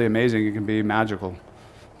absolutely amazing. It can be magical.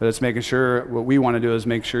 But it's making sure, what we want to do is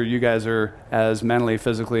make sure you guys are as mentally,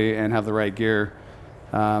 physically, and have the right gear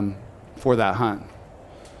for that hunt.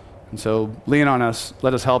 And so lean on us.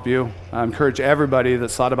 Let us help you. I encourage everybody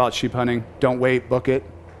that's thought about sheep hunting, don't wait, book it.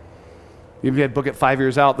 Even if you had book it 5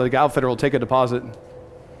 years out, the outfitter will take a deposit.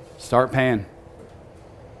 Start paying.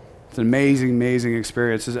 It's an amazing, amazing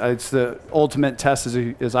experience. It's the ultimate test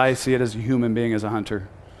as I see it as a human being, as a hunter,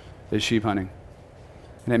 is sheep hunting.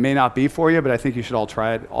 And it may not be for you, but I think you should all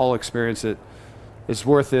try it, all experience it. It's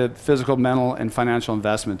worth the physical, mental, and financial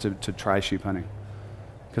investment to try sheep hunting,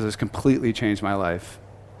 because it's completely changed my life.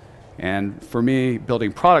 And for me,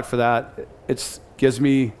 building product for that, it gives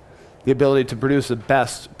me the ability to produce the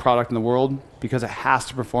best product in the world, because it has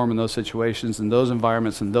to perform in those situations, in those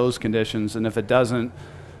environments, in those conditions. And if it doesn't,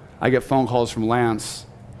 I get phone calls from Lance,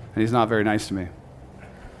 and he's not very nice to me.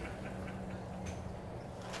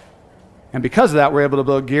 And because of that, we're able to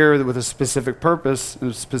build gear with a specific purpose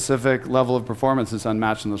and a specific level of performance that's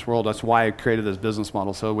unmatched in this world. That's why I created this business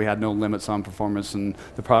model, so we had no limits on performance and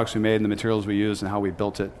the products we made and the materials we used and how we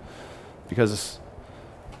built it, because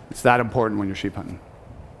it's that important when you're sheep hunting.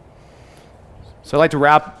 So I'd like to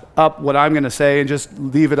wrap up what I'm going to say and just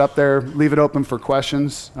leave it up there, leave it open for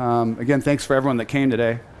questions. Again, thanks for everyone that came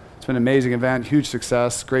today. It's been an amazing event, huge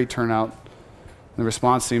success, great turnout. The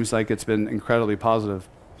response seems like it's been incredibly positive.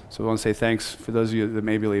 So I want to say thanks for those of you that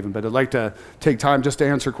may be leaving. But I'd like to take time just to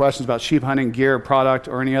answer questions about sheep hunting, gear, product,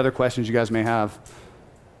 or any other questions you guys may have.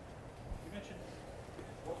 You mentioned,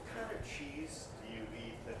 what kind of cheese do you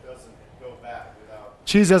eat that doesn't go bad without...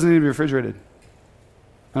 Cheese doesn't need to be refrigerated.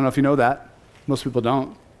 I don't know if you know that. Most people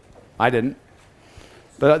don't. I didn't.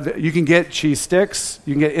 But you can get cheese sticks.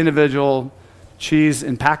 You can get individual cheese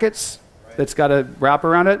in packets that's got a wrap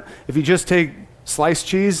around it. If you just take sliced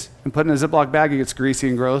cheese and put it in a Ziploc bag, it gets greasy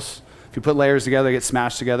and gross. If you put layers together, they get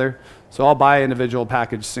smashed together. So I'll buy individual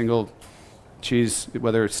packaged single cheese,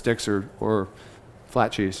 whether it's sticks or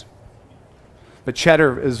flat cheese. But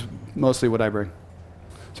cheddar is mostly what I bring.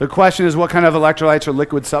 So the question is, what kind of electrolytes or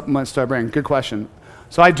liquid supplements do I bring? Good question.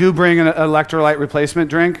 So I do bring an electrolyte replacement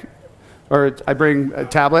drink, or I bring a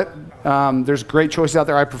tablet. There's great choices out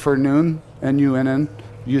there. I prefer Nuun, N-U-N-N.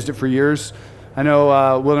 Used it for years. I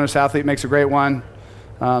know Wilderness Athlete makes a great one.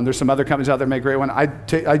 There's some other companies out there that make a great one. I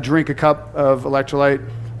drink a cup of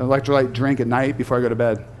electrolyte drink at night before I go to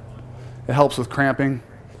bed. It helps with cramping.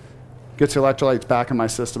 Gets the electrolytes back in my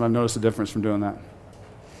system. I've noticed a difference from doing that.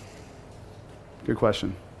 Good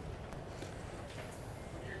question.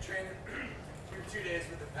 You're training your 2 days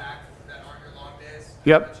with the pack that aren't your long days.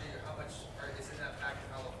 Yep. How much is in that pack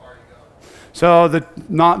and how far you go? So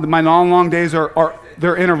my non-long days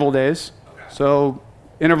they're interval days. Okay. So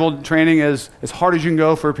interval training is as hard as you can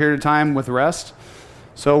go for a period of time with rest.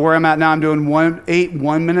 So where I'm at now, I'm doing 8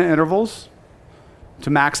 1-minute intervals to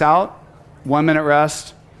max out, 1 minute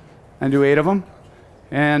rest, and do 8 of them.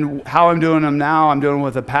 And how I'm doing them now, I'm doing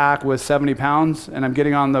with a pack with 70 pounds, and I'm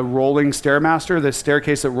getting on the rolling Stairmaster, the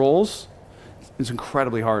staircase that rolls. It's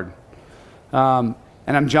incredibly hard. And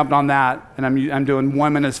I'm jumping on that, and I'm doing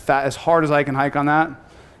 1 minute as hard as I can hike on that,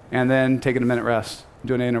 and then taking a minute rest,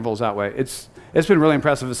 doing 8 intervals that way. It's been really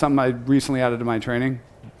impressive. It's something I recently added to my training,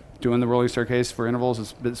 doing the rolling staircase for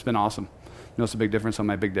intervals. It's been awesome. Notice a big difference on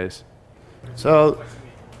my big days. So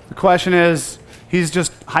the question is, he's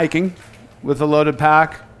just hiking with a loaded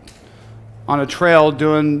pack on a trail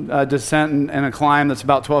doing a descent and a climb that's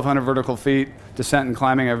about 1,200 vertical feet, descent and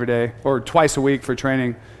climbing every day, or twice a week for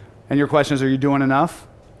training. And your question is, are you doing enough?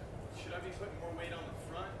 Should I be putting more weight on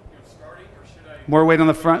the front, starting, or should I? More weight on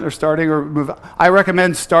the front or starting or move? I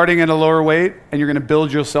recommend starting at a lower weight, and you're going to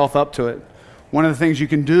build yourself up to it. One of the things you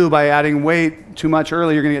can do by adding weight too much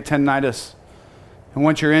early, you're going to get tendinitis. And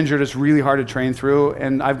once you're injured, it's really hard to train through.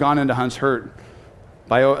 And I've gone into hunts hurt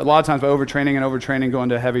a lot of times by overtraining going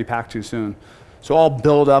to heavy pack too soon. So I'll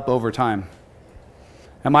build up over time.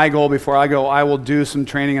 And my goal before I go, I will do some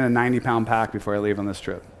training in a 90-pound pack before I leave on this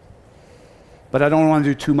trip. But I don't want to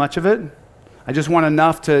do too much of it. I just want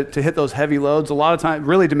enough to hit those heavy loads a lot of times,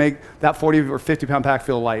 really to make that 40 or 50-pound pack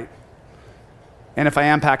feel light. And if I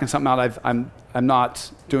am packing something out, I'm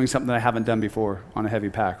not doing something that I haven't done before on a heavy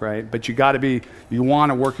pack, right? But you want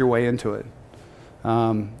to work your way into it.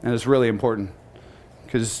 And it's really important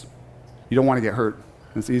because you don't want to get hurt.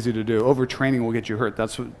 It's easy to do. Overtraining will get you hurt.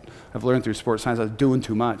 That's what I've learned through sports science. I was doing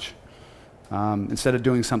too much. Instead of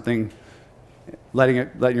doing something, letting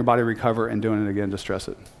your body recover and doing it again to stress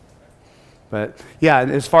it. But yeah,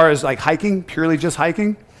 as far as like hiking, purely just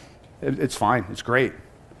hiking, it's fine. It's great.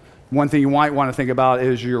 One thing you might want to think about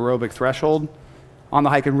is your aerobic threshold on the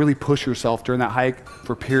hike, and really push yourself during that hike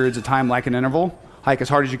for periods of time like an interval. Hike as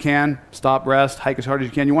hard as you can, stop, rest, hike as hard as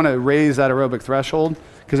you can. You want to raise that aerobic threshold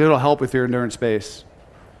because it'll help with your endurance base.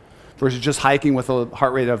 Versus just hiking with a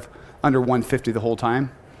heart rate of under 150 the whole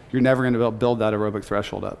time, you're never going to be able to build that aerobic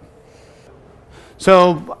threshold up.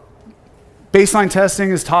 So baseline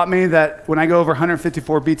testing has taught me that when I go over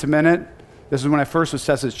 154 beats a minute, this is when I first was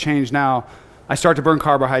tested, it's changed now, I start to burn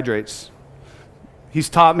carbohydrates. He's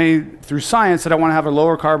taught me through science that I want to have a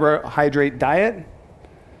lower carbohydrate diet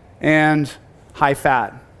and high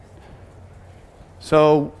fat.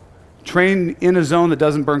 So train in a zone that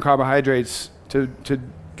doesn't burn carbohydrates to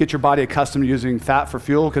get your body accustomed to using fat for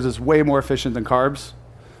fuel because it's way more efficient than carbs.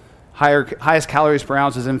 Highest calories per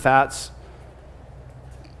ounce is in fats.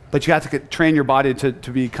 But you have to train your body to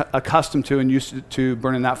be accustomed to and used to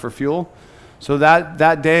burning that for fuel. So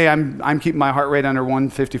that day, I'm keeping my heart rate under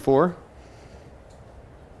 154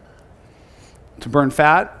 to burn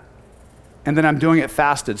fat, and then I'm doing it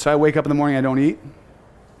fasted. So I wake up in the morning, I don't eat,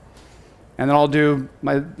 and then I'll do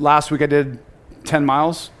last week I did 10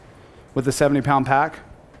 miles with a 70-pound pack.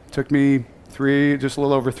 Took me just a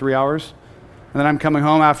little over 3 hours, and then I'm coming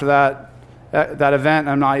home after that event. And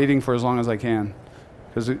I'm not eating for as long as I can,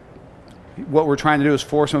 because what we're trying to do is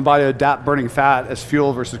force my body to adapt burning fat as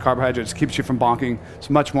fuel versus carbohydrates. It keeps you from bonking. It's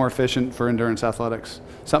much more efficient for endurance athletics.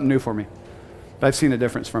 Something new for me. But I've seen a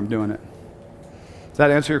difference from doing it. Does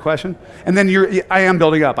that answer your question? And then I am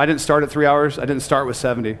building up. I didn't start at 3 hours. I didn't start with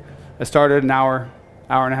 70. I started an hour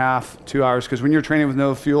and a half, 2 hours, because when you're training with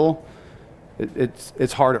no fuel,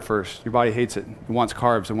 it's hard at first. Your body hates it. It wants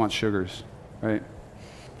carbs. It wants sugars, right?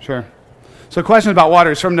 Sure. So questions about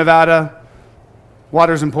water. It's from Nevada.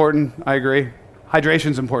 Water's important, I agree.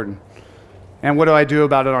 Hydration's important. And what do I do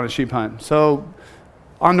about it on a sheep hunt? So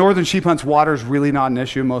On northern sheep hunts, water is really not an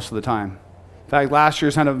issue most of the time. In fact, last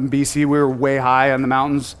year's hunt up in BC, we were way high on the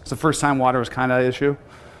mountains. It's the first time water was kind of an issue.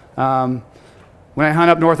 When I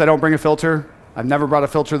hunt up north, I don't bring a filter. I've never brought a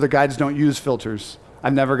filter. The guides don't use filters.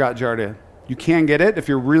 I've never got Giardia. You can get it if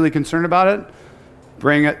you're really concerned about it.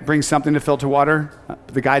 Bring something to filter water.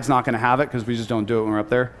 The guide's not going to have it because we just don't do it when we're up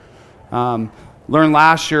there. Learned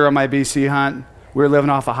last year on my BC hunt, we were living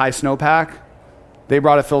off a high snowpack. They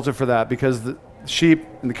brought a filter for that because the sheep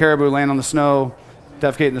and the caribou land on the snow,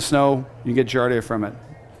 defecate in the snow, you get Giardia from it.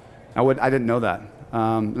 I didn't know that.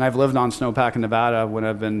 And I've lived on snowpack in Nevada when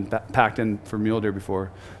I've been packed in for mule deer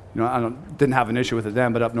before. I didn't have an issue with it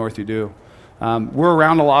then, but up north you do. We're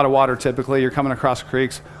around a lot of water typically. You're coming across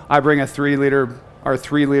creeks. I bring a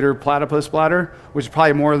 3-liter platypus bladder, which is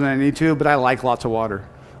probably more than I need to, but I like lots of water.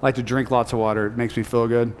 I like to drink lots of water. It makes me feel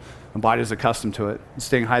good. My body's accustomed to it.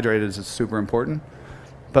 Staying hydrated is super important.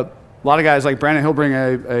 But a lot of guys like Brandon, he'll bring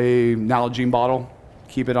a Nalgene bottle,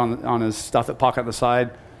 keep it on his stuff at pocket on the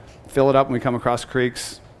side, fill it up when we come across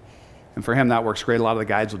creeks. And for him, that works great. A lot of the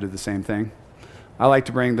guides will do the same thing. I like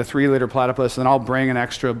to bring the 3-liter platypus, and I'll bring an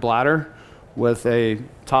extra bladder with a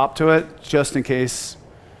top to it, just in case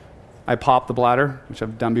I pop the bladder, which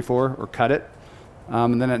I've done before, or cut it.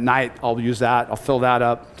 And then at night, I'll use that. I'll fill that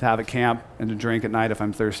up to have at camp and to drink at night if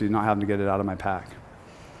I'm thirsty, not having to get it out of my pack.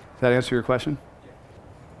 Does that answer your question?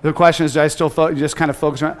 The question is, do I still just kind of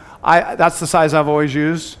focus on that's the size I've always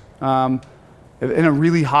used. In a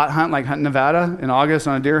really hot hunt, like hunting Nevada in August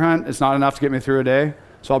on a deer hunt, it's not enough to get me through a day.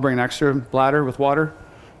 So I'll bring an extra bladder with water.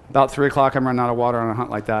 About 3 o'clock, I'm running out of water on a hunt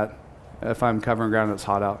like that if I'm covering ground that's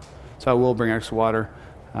hot out. So I will bring extra water.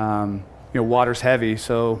 Water's heavy,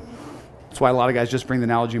 so that's why a lot of guys just bring the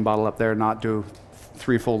Nalgene bottle up there and not do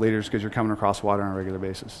 3 full liters because you're coming across water on a regular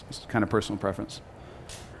basis. It's kind of personal preference.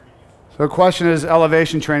 So the question is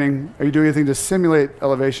elevation training. Are you doing anything to simulate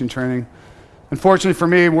elevation training? Unfortunately for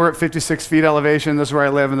me, we're at 56 feet elevation. This is where I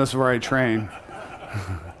live and this is where I train.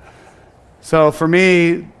 So for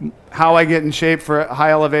me, how I get in shape for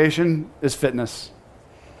high elevation is fitness.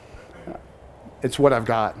 It's what I've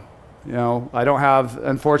got.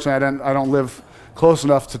 Unfortunately, I don't live close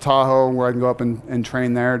enough to Tahoe where I can go up and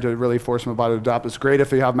train there to really force my body to adapt. It's great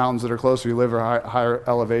if you have mountains that are close or you live at higher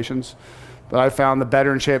elevations. But I found the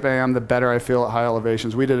better in shape I am, the better I feel at high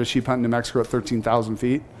elevations. We did a sheep hunt in New Mexico at 13,000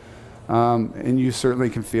 feet, and you certainly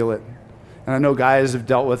can feel it. And I know guys have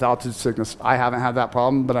dealt with altitude sickness. I haven't had that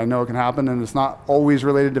problem, but I know it can happen, and it's not always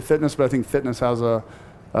related to fitness, but I think fitness has a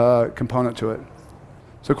component to it.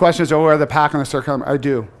 So the question is, are the pack on the circumference? I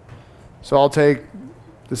do. So I'll take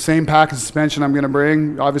the same pack and suspension I'm going to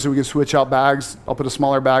bring. Obviously, we can switch out bags. I'll put a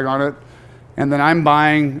smaller bag on it. And then I'm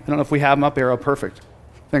buying, I don't know if we have them up here. Oh, perfect.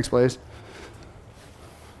 Thanks, Blaze.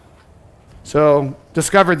 So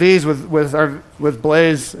discovered these with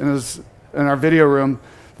Blaze in our video room.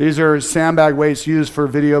 These are sandbag weights used for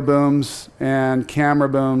video booms and camera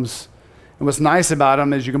booms. And what's nice about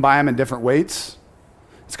them is you can buy them in different weights.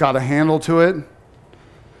 It's got a handle to it.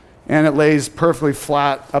 And it lays perfectly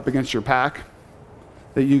flat up against your pack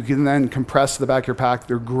that you can then compress to the back of your pack.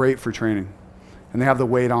 They're great for training. And they have the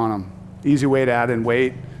weight on them. Easy way to add in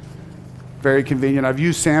weight. Very convenient. I've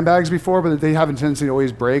used sandbags before, but they have a tendency to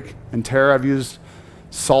always break and tear. I've used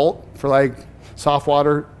salt for like soft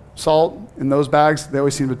water salt in those bags. They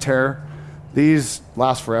always seem to tear. These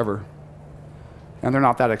last forever. And they're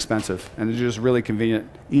not that expensive. And they're just really convenient,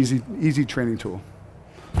 easy training tool.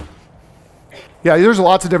 Yeah, there's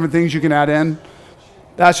lots of different things you can add in.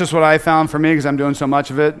 That's just what I found for me because I'm doing so much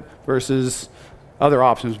of it versus other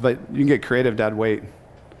options. But you can get creative to add weight.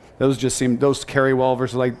 Those carry well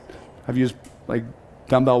versus like, I've used like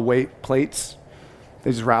dumbbell weight plates. They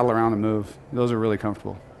just rattle around and move. Those are really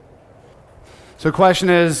comfortable. So the question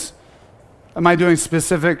is, am I doing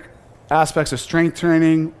specific aspects of strength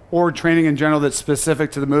training or training in general that's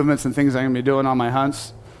specific to the movements and things I'm going to be doing on my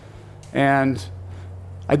hunts? And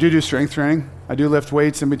I do strength training. I do lift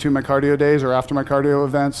weights in between my cardio days or after my cardio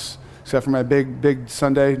events, except for my big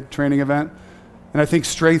Sunday training event. And I think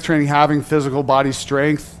strength training, having physical body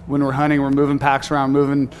strength when we're hunting, we're moving packs around,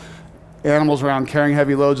 moving animals around, carrying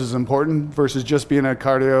heavy loads is important versus just being a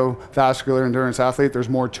cardiovascular endurance athlete. There's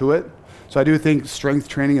more to it. So I do think strength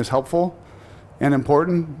training is helpful and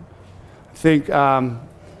important. I think, do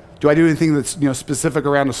I do anything that's specific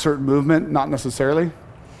around a certain movement? Not necessarily.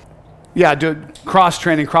 Yeah, do cross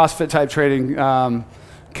training, CrossFit type training,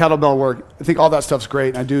 kettlebell work. I think all that stuff's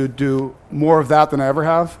great. I do more of that than I ever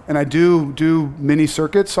have. And I do mini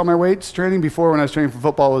circuits on my weights training. Before, when I was training for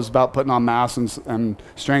football, it was about putting on mass and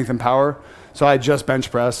strength and power. So I just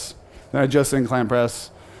bench press, then I just incline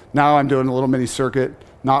press. Now I'm doing a little mini circuit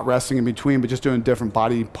not resting in between, but just doing a different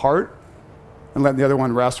body part and letting the other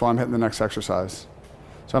one rest while I'm hitting the next exercise.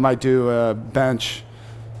 So I might do a bench,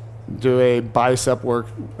 do a bicep work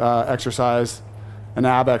exercise, an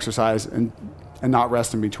ab exercise, and not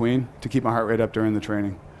rest in between to keep my heart rate up during the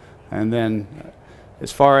training. And then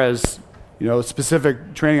as far as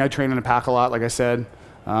specific training, I train in a pack a lot, like I said.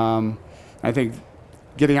 I think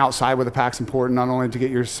getting outside with a pack is important, not only to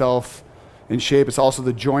get yourself in shape, it's also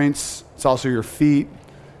the joints, it's also your feet.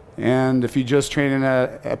 And if you just train in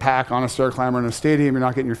a pack on a stair climber in a stadium, you're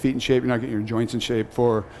not getting your feet in shape, you're not getting your joints in shape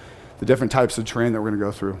for the different types of terrain that we're going to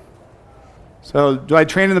go through. So do I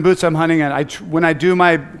train in the boots I'm hunting in? When I do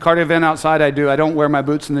my cardio event outside, I don't wear my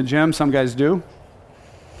boots in the gym. Some guys do.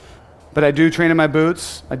 But I do train in my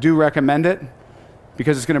boots. I do recommend it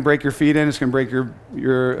because it's going to break your feet in. It's going to break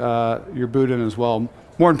your boot in as well.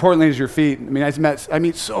 More importantly is your feet. I mean, I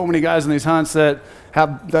meet so many guys in these hunts that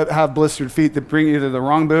have blistered feet that bring either the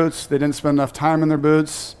wrong boots, they didn't spend enough time in their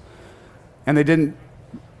boots, and they didn't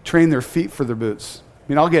train their feet for their boots.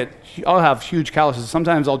 I mean, I'll have huge calluses.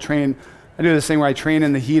 Sometimes I do this thing where I train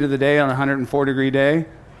in the heat of the day on a 104-degree day.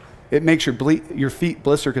 It makes your feet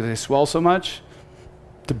blister because they swell so much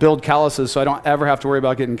to build calluses, so I don't ever have to worry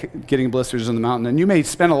about getting blisters in the mountain. And you may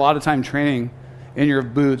spend a lot of time training in your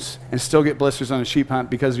boots and still get blisters on a sheep hunt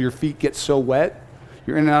because your feet get so wet.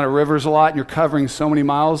 You're in and out of rivers a lot, and you're covering so many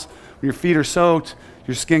miles. When your feet are soaked,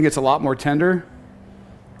 your skin gets a lot more tender,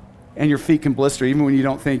 and your feet can blister even when you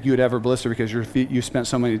don't think you would ever blister because you spent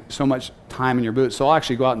so much time in your boots. So I'll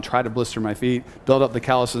actually go out and try to blister my feet, build up the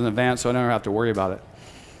calluses in advance so I never have to worry about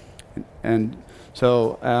it. And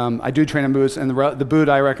so I do train in boots, and the boot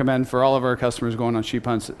I recommend for all of our customers going on sheep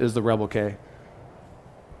hunts is the Rebel K.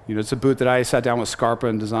 It's a boot that I sat down with Scarpa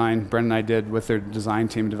and designed. Brendan and I did with their design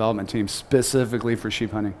team, development team, specifically for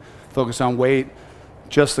sheep hunting. Focus on weight,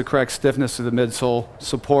 just the correct stiffness of the midsole,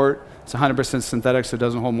 support. It's 100% synthetic, so it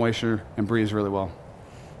doesn't hold moisture and breathes really well.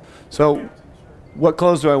 So what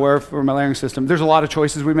clothes do I wear for my layering system? There's a lot of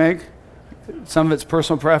choices we make. Some of it's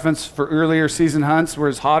personal preference for earlier season hunts where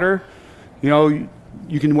it's hotter. You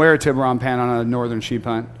can wear a Tiburon pant on a northern sheep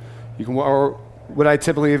hunt. Or what I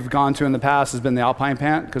typically have gone to in the past has been the Alpine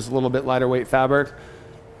pant because it's a little bit lighter weight fabric.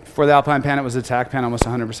 For the Alpine pant, it was a tack pant almost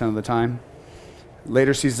 100% of the time.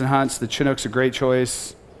 Later season hunts, the Chinook's a great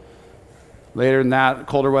choice. Later than that,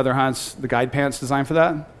 colder weather hunts, the guide pant's designed for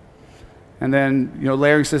that. And then,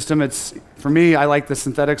 layering system, for me, I like the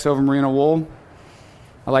synthetics over merino wool.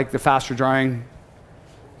 I like the faster drying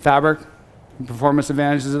fabric, performance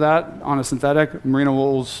advantages of that on a synthetic. Merino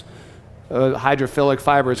wool's hydrophilic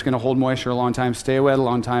fiber. It's going to hold moisture a long time, stay wet a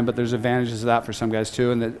long time, but there's advantages of that for some guys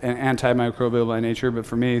too, and antimicrobial by nature. But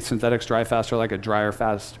for me, synthetics dry faster, like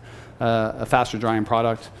a faster drying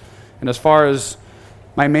product. And as far as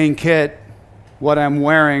my main kit, what I'm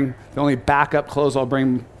wearing, the only backup clothes I'll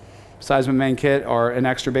bring besides my main kit are an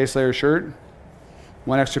extra base layer shirt,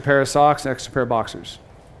 one extra pair of socks, an extra pair of boxers.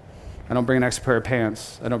 I don't bring an extra pair of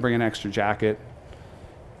pants. I don't bring an extra jacket.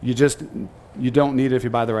 You don't need it if you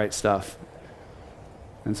buy the right stuff.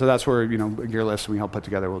 And so that's where, a gear list we help put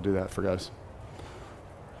together, we'll do that for guys.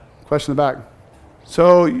 Question in the back.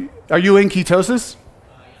 So are you in ketosis?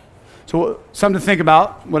 So something to think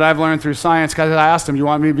about, what I've learned through science, because I asked him, you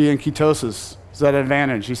want me to be in ketosis? Is that an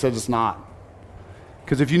advantage? He said it's not.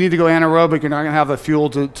 Because if you need to go anaerobic, you're not going to have the fuel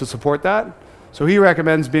to support that. So he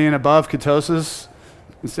recommends being above ketosis.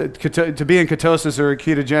 To be in ketosis or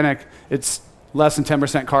ketogenic, it's less than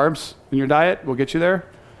 10% carbs in your diet will get you there.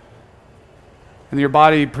 And your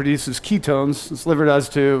body produces ketones, this liver does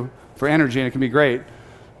too, for energy, and it can be great.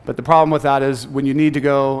 But the problem with that is when you need to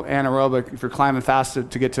go anaerobic, if you're climbing fast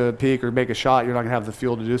to get to a peak or make a shot, you're not going to have the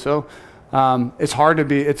fuel to do so. It's hard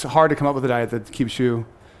to come up with a diet that keeps you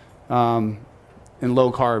in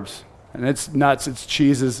low carbs. And it's nuts, it's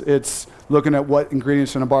cheeses, it's looking at what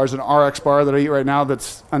ingredients in a bar. There's an RX bar that I eat right now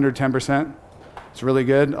that's under 10%. It's really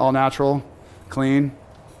good, all natural, clean.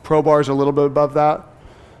 Pro bars are a little bit above that,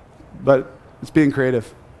 but it's being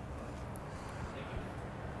creative.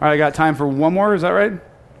 All right, I got time for one more, is that right?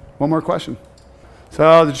 One more question.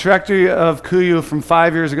 So the trajectory of KUIU from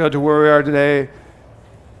 5 years ago to where we are today,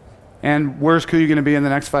 and where's KUIU going to be in the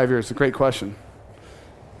next 5 years? It's a great question.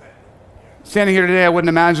 Standing here today, I wouldn't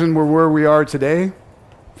imagine we're where we are today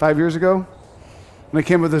 5 years ago. When I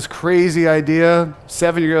came up with this crazy idea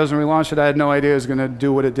 7 years ago when we launched it, I had no idea it was going to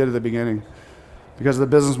do what it did at the beginning. Because the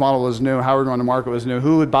business model was new, how we were going to market was new.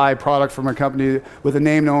 Who would buy product from a company with a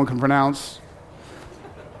name no one can pronounce?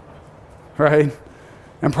 Right?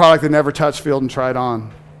 And product that never touched field and tried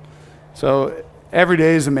on. So every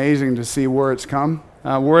day is amazing to see where it's come.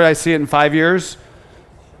 Where I see it in 5 years,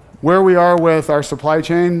 where we are with our supply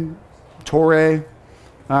chain, Toray,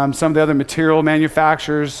 some of the other material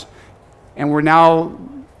manufacturers, and we're now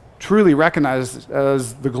truly recognized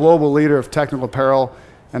as the global leader of technical apparel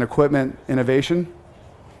and equipment innovation.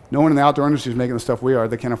 No one in the outdoor industry is making the stuff we are.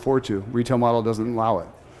 They can't afford to. Retail model doesn't allow it.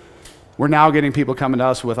 We're now getting people coming to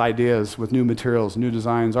us with ideas, with new materials, new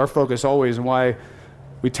designs. Our focus always, and why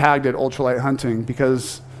we tagged it ultralight hunting,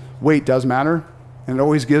 because weight does matter, and it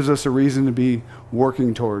always gives us a reason to be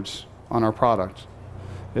working towards on our product.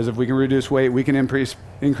 Is if we can reduce weight, we can increase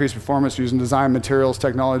performance using design, materials,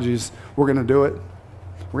 technologies, we're going to do it.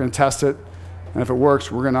 We're going to test it, and if it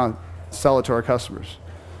works, we're going to sell it to our customers.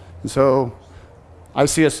 And so I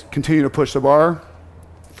see us continue to push the bar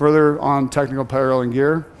further on technical apparel and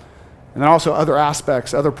gear, and then also other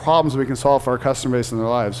aspects, other problems we can solve for our customer base in their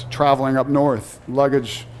lives. Traveling up north,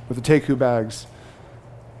 luggage with the Take-Who bags.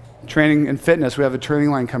 Training and fitness, we have a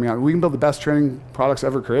training line coming out. We can build the best training products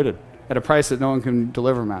ever created at a price that no one can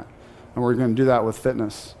deliver them at. And we're going to do that with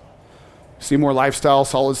fitness. See more lifestyle,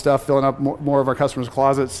 solid stuff, filling up more of our customers'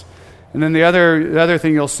 closets. And then the other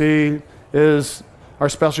thing you'll see is our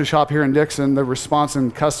specialty shop here in Dixon, the response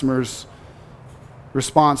in customers'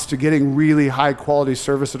 response to getting really high quality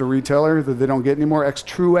service at a retailer that they don't get anymore,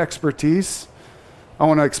 true expertise. I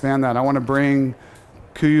want to expand that. I want to bring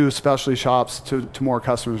KUIU specialty shops to more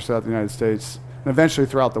customers throughout the United States and eventually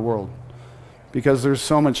throughout the world, because there's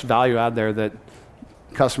so much value out there that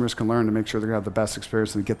customers can learn to make sure they're going to have the best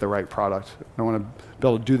experience and get the right product. I want to be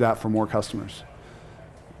able to do that for more customers.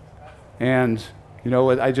 And we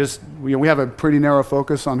have a pretty narrow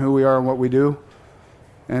focus on who we are and what we do,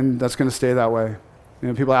 and that's going to stay that way.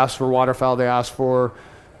 People ask for waterfowl, they ask for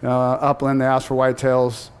upland, they ask for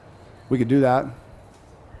whitetails. We could do that.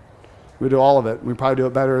 We do all of it. We probably do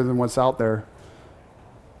it better than what's out there.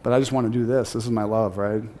 But I just want to do this. This is my love,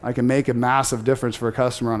 right? I can make a massive difference for a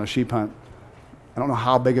customer on a sheep hunt. I don't know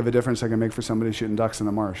how big of a difference I can make for somebody shooting ducks in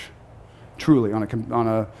the marsh. Truly, on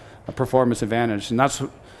a performance advantage. And that's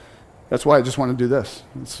why I just want to do this.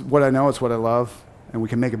 It's what I know, it's what I love, and we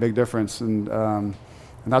can make a big difference. And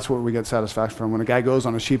that's what we get satisfaction from. When a guy goes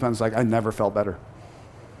on a sheep hunt, it's like, I never felt better.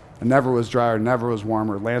 I never was drier, never was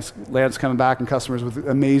warmer. Lance coming back and customers with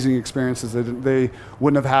amazing experiences that they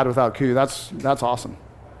wouldn't have had without KUIU. That's awesome.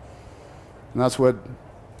 And that's what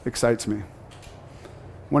excites me.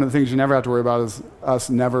 One of the things you never have to worry about is us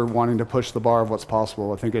never wanting to push the bar of what's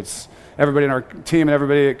possible. I think it's everybody in our team and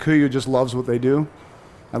everybody at KUIU just loves what they do.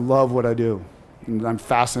 I love what I do. And I'm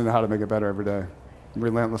fascinated how to make it better every day. I'm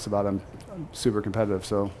relentless about it. I'm super competitive.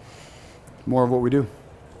 So more of what we do.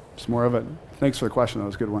 Just more of it. Thanks for the question. That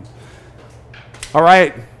was a good one. All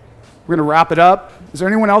right. We're going to wrap it up. Is there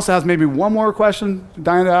anyone else that has maybe one more question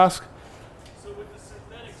dying to ask? So with the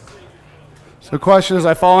synthetic sleep, So the question is,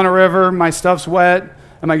 I fall in a river, my stuff's wet.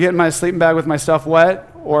 Am I getting my sleeping bag with my stuff wet,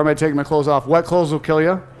 or am I taking my clothes off? Wet clothes will kill you.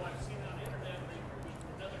 well, I've seen on the internet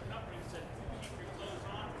with another company that said keep your clothes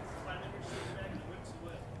on, slide in your sleeping bag, and whips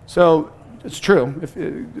away. So it's true.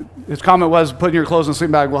 His comment was putting your clothes in a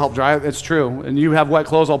sleeping bag will help dry it. It's true. And you have wet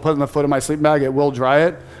clothes, I'll put in the foot of my sleeping bag. It will dry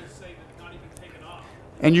it. Just say that not even take it off.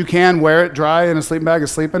 And you can wear it dry in a sleeping bag and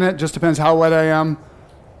sleep in it. Just depends how wet I am.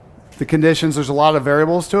 The conditions, there's a lot of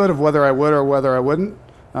variables to it of whether I would or whether I wouldn't.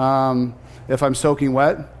 If I'm soaking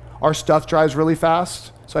wet, our stuff dries really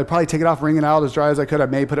fast. So I'd probably take it off, wring it out as dry as I could. I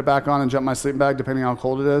may put it back on and jump my sleeping bag depending on how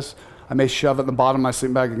cold it is. I may shove it in the bottom of my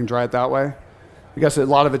sleeping bag and can dry it that way. I guess a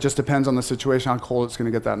lot of it just depends on the situation, how cold it's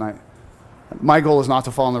going to get that night. My goal is not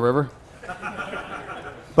to fall in the river.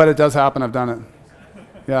 But it does happen. I've done it.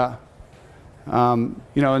 Yeah.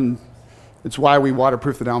 And it's why we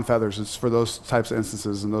waterproof the down feathers. It's for those types of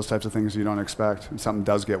instances and those types of things you don't expect. If something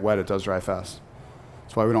does get wet, it does dry fast.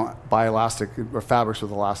 That's why we don't buy elastic or fabrics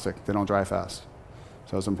with elastic. They don't dry fast.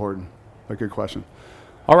 So it's important. But good question.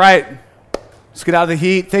 All right. Let's get out of the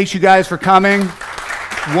heat. Thanks you guys for coming.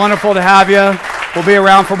 Wonderful to have you. We'll be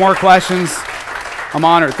around for more questions. I'm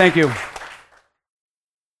honored. Thank you.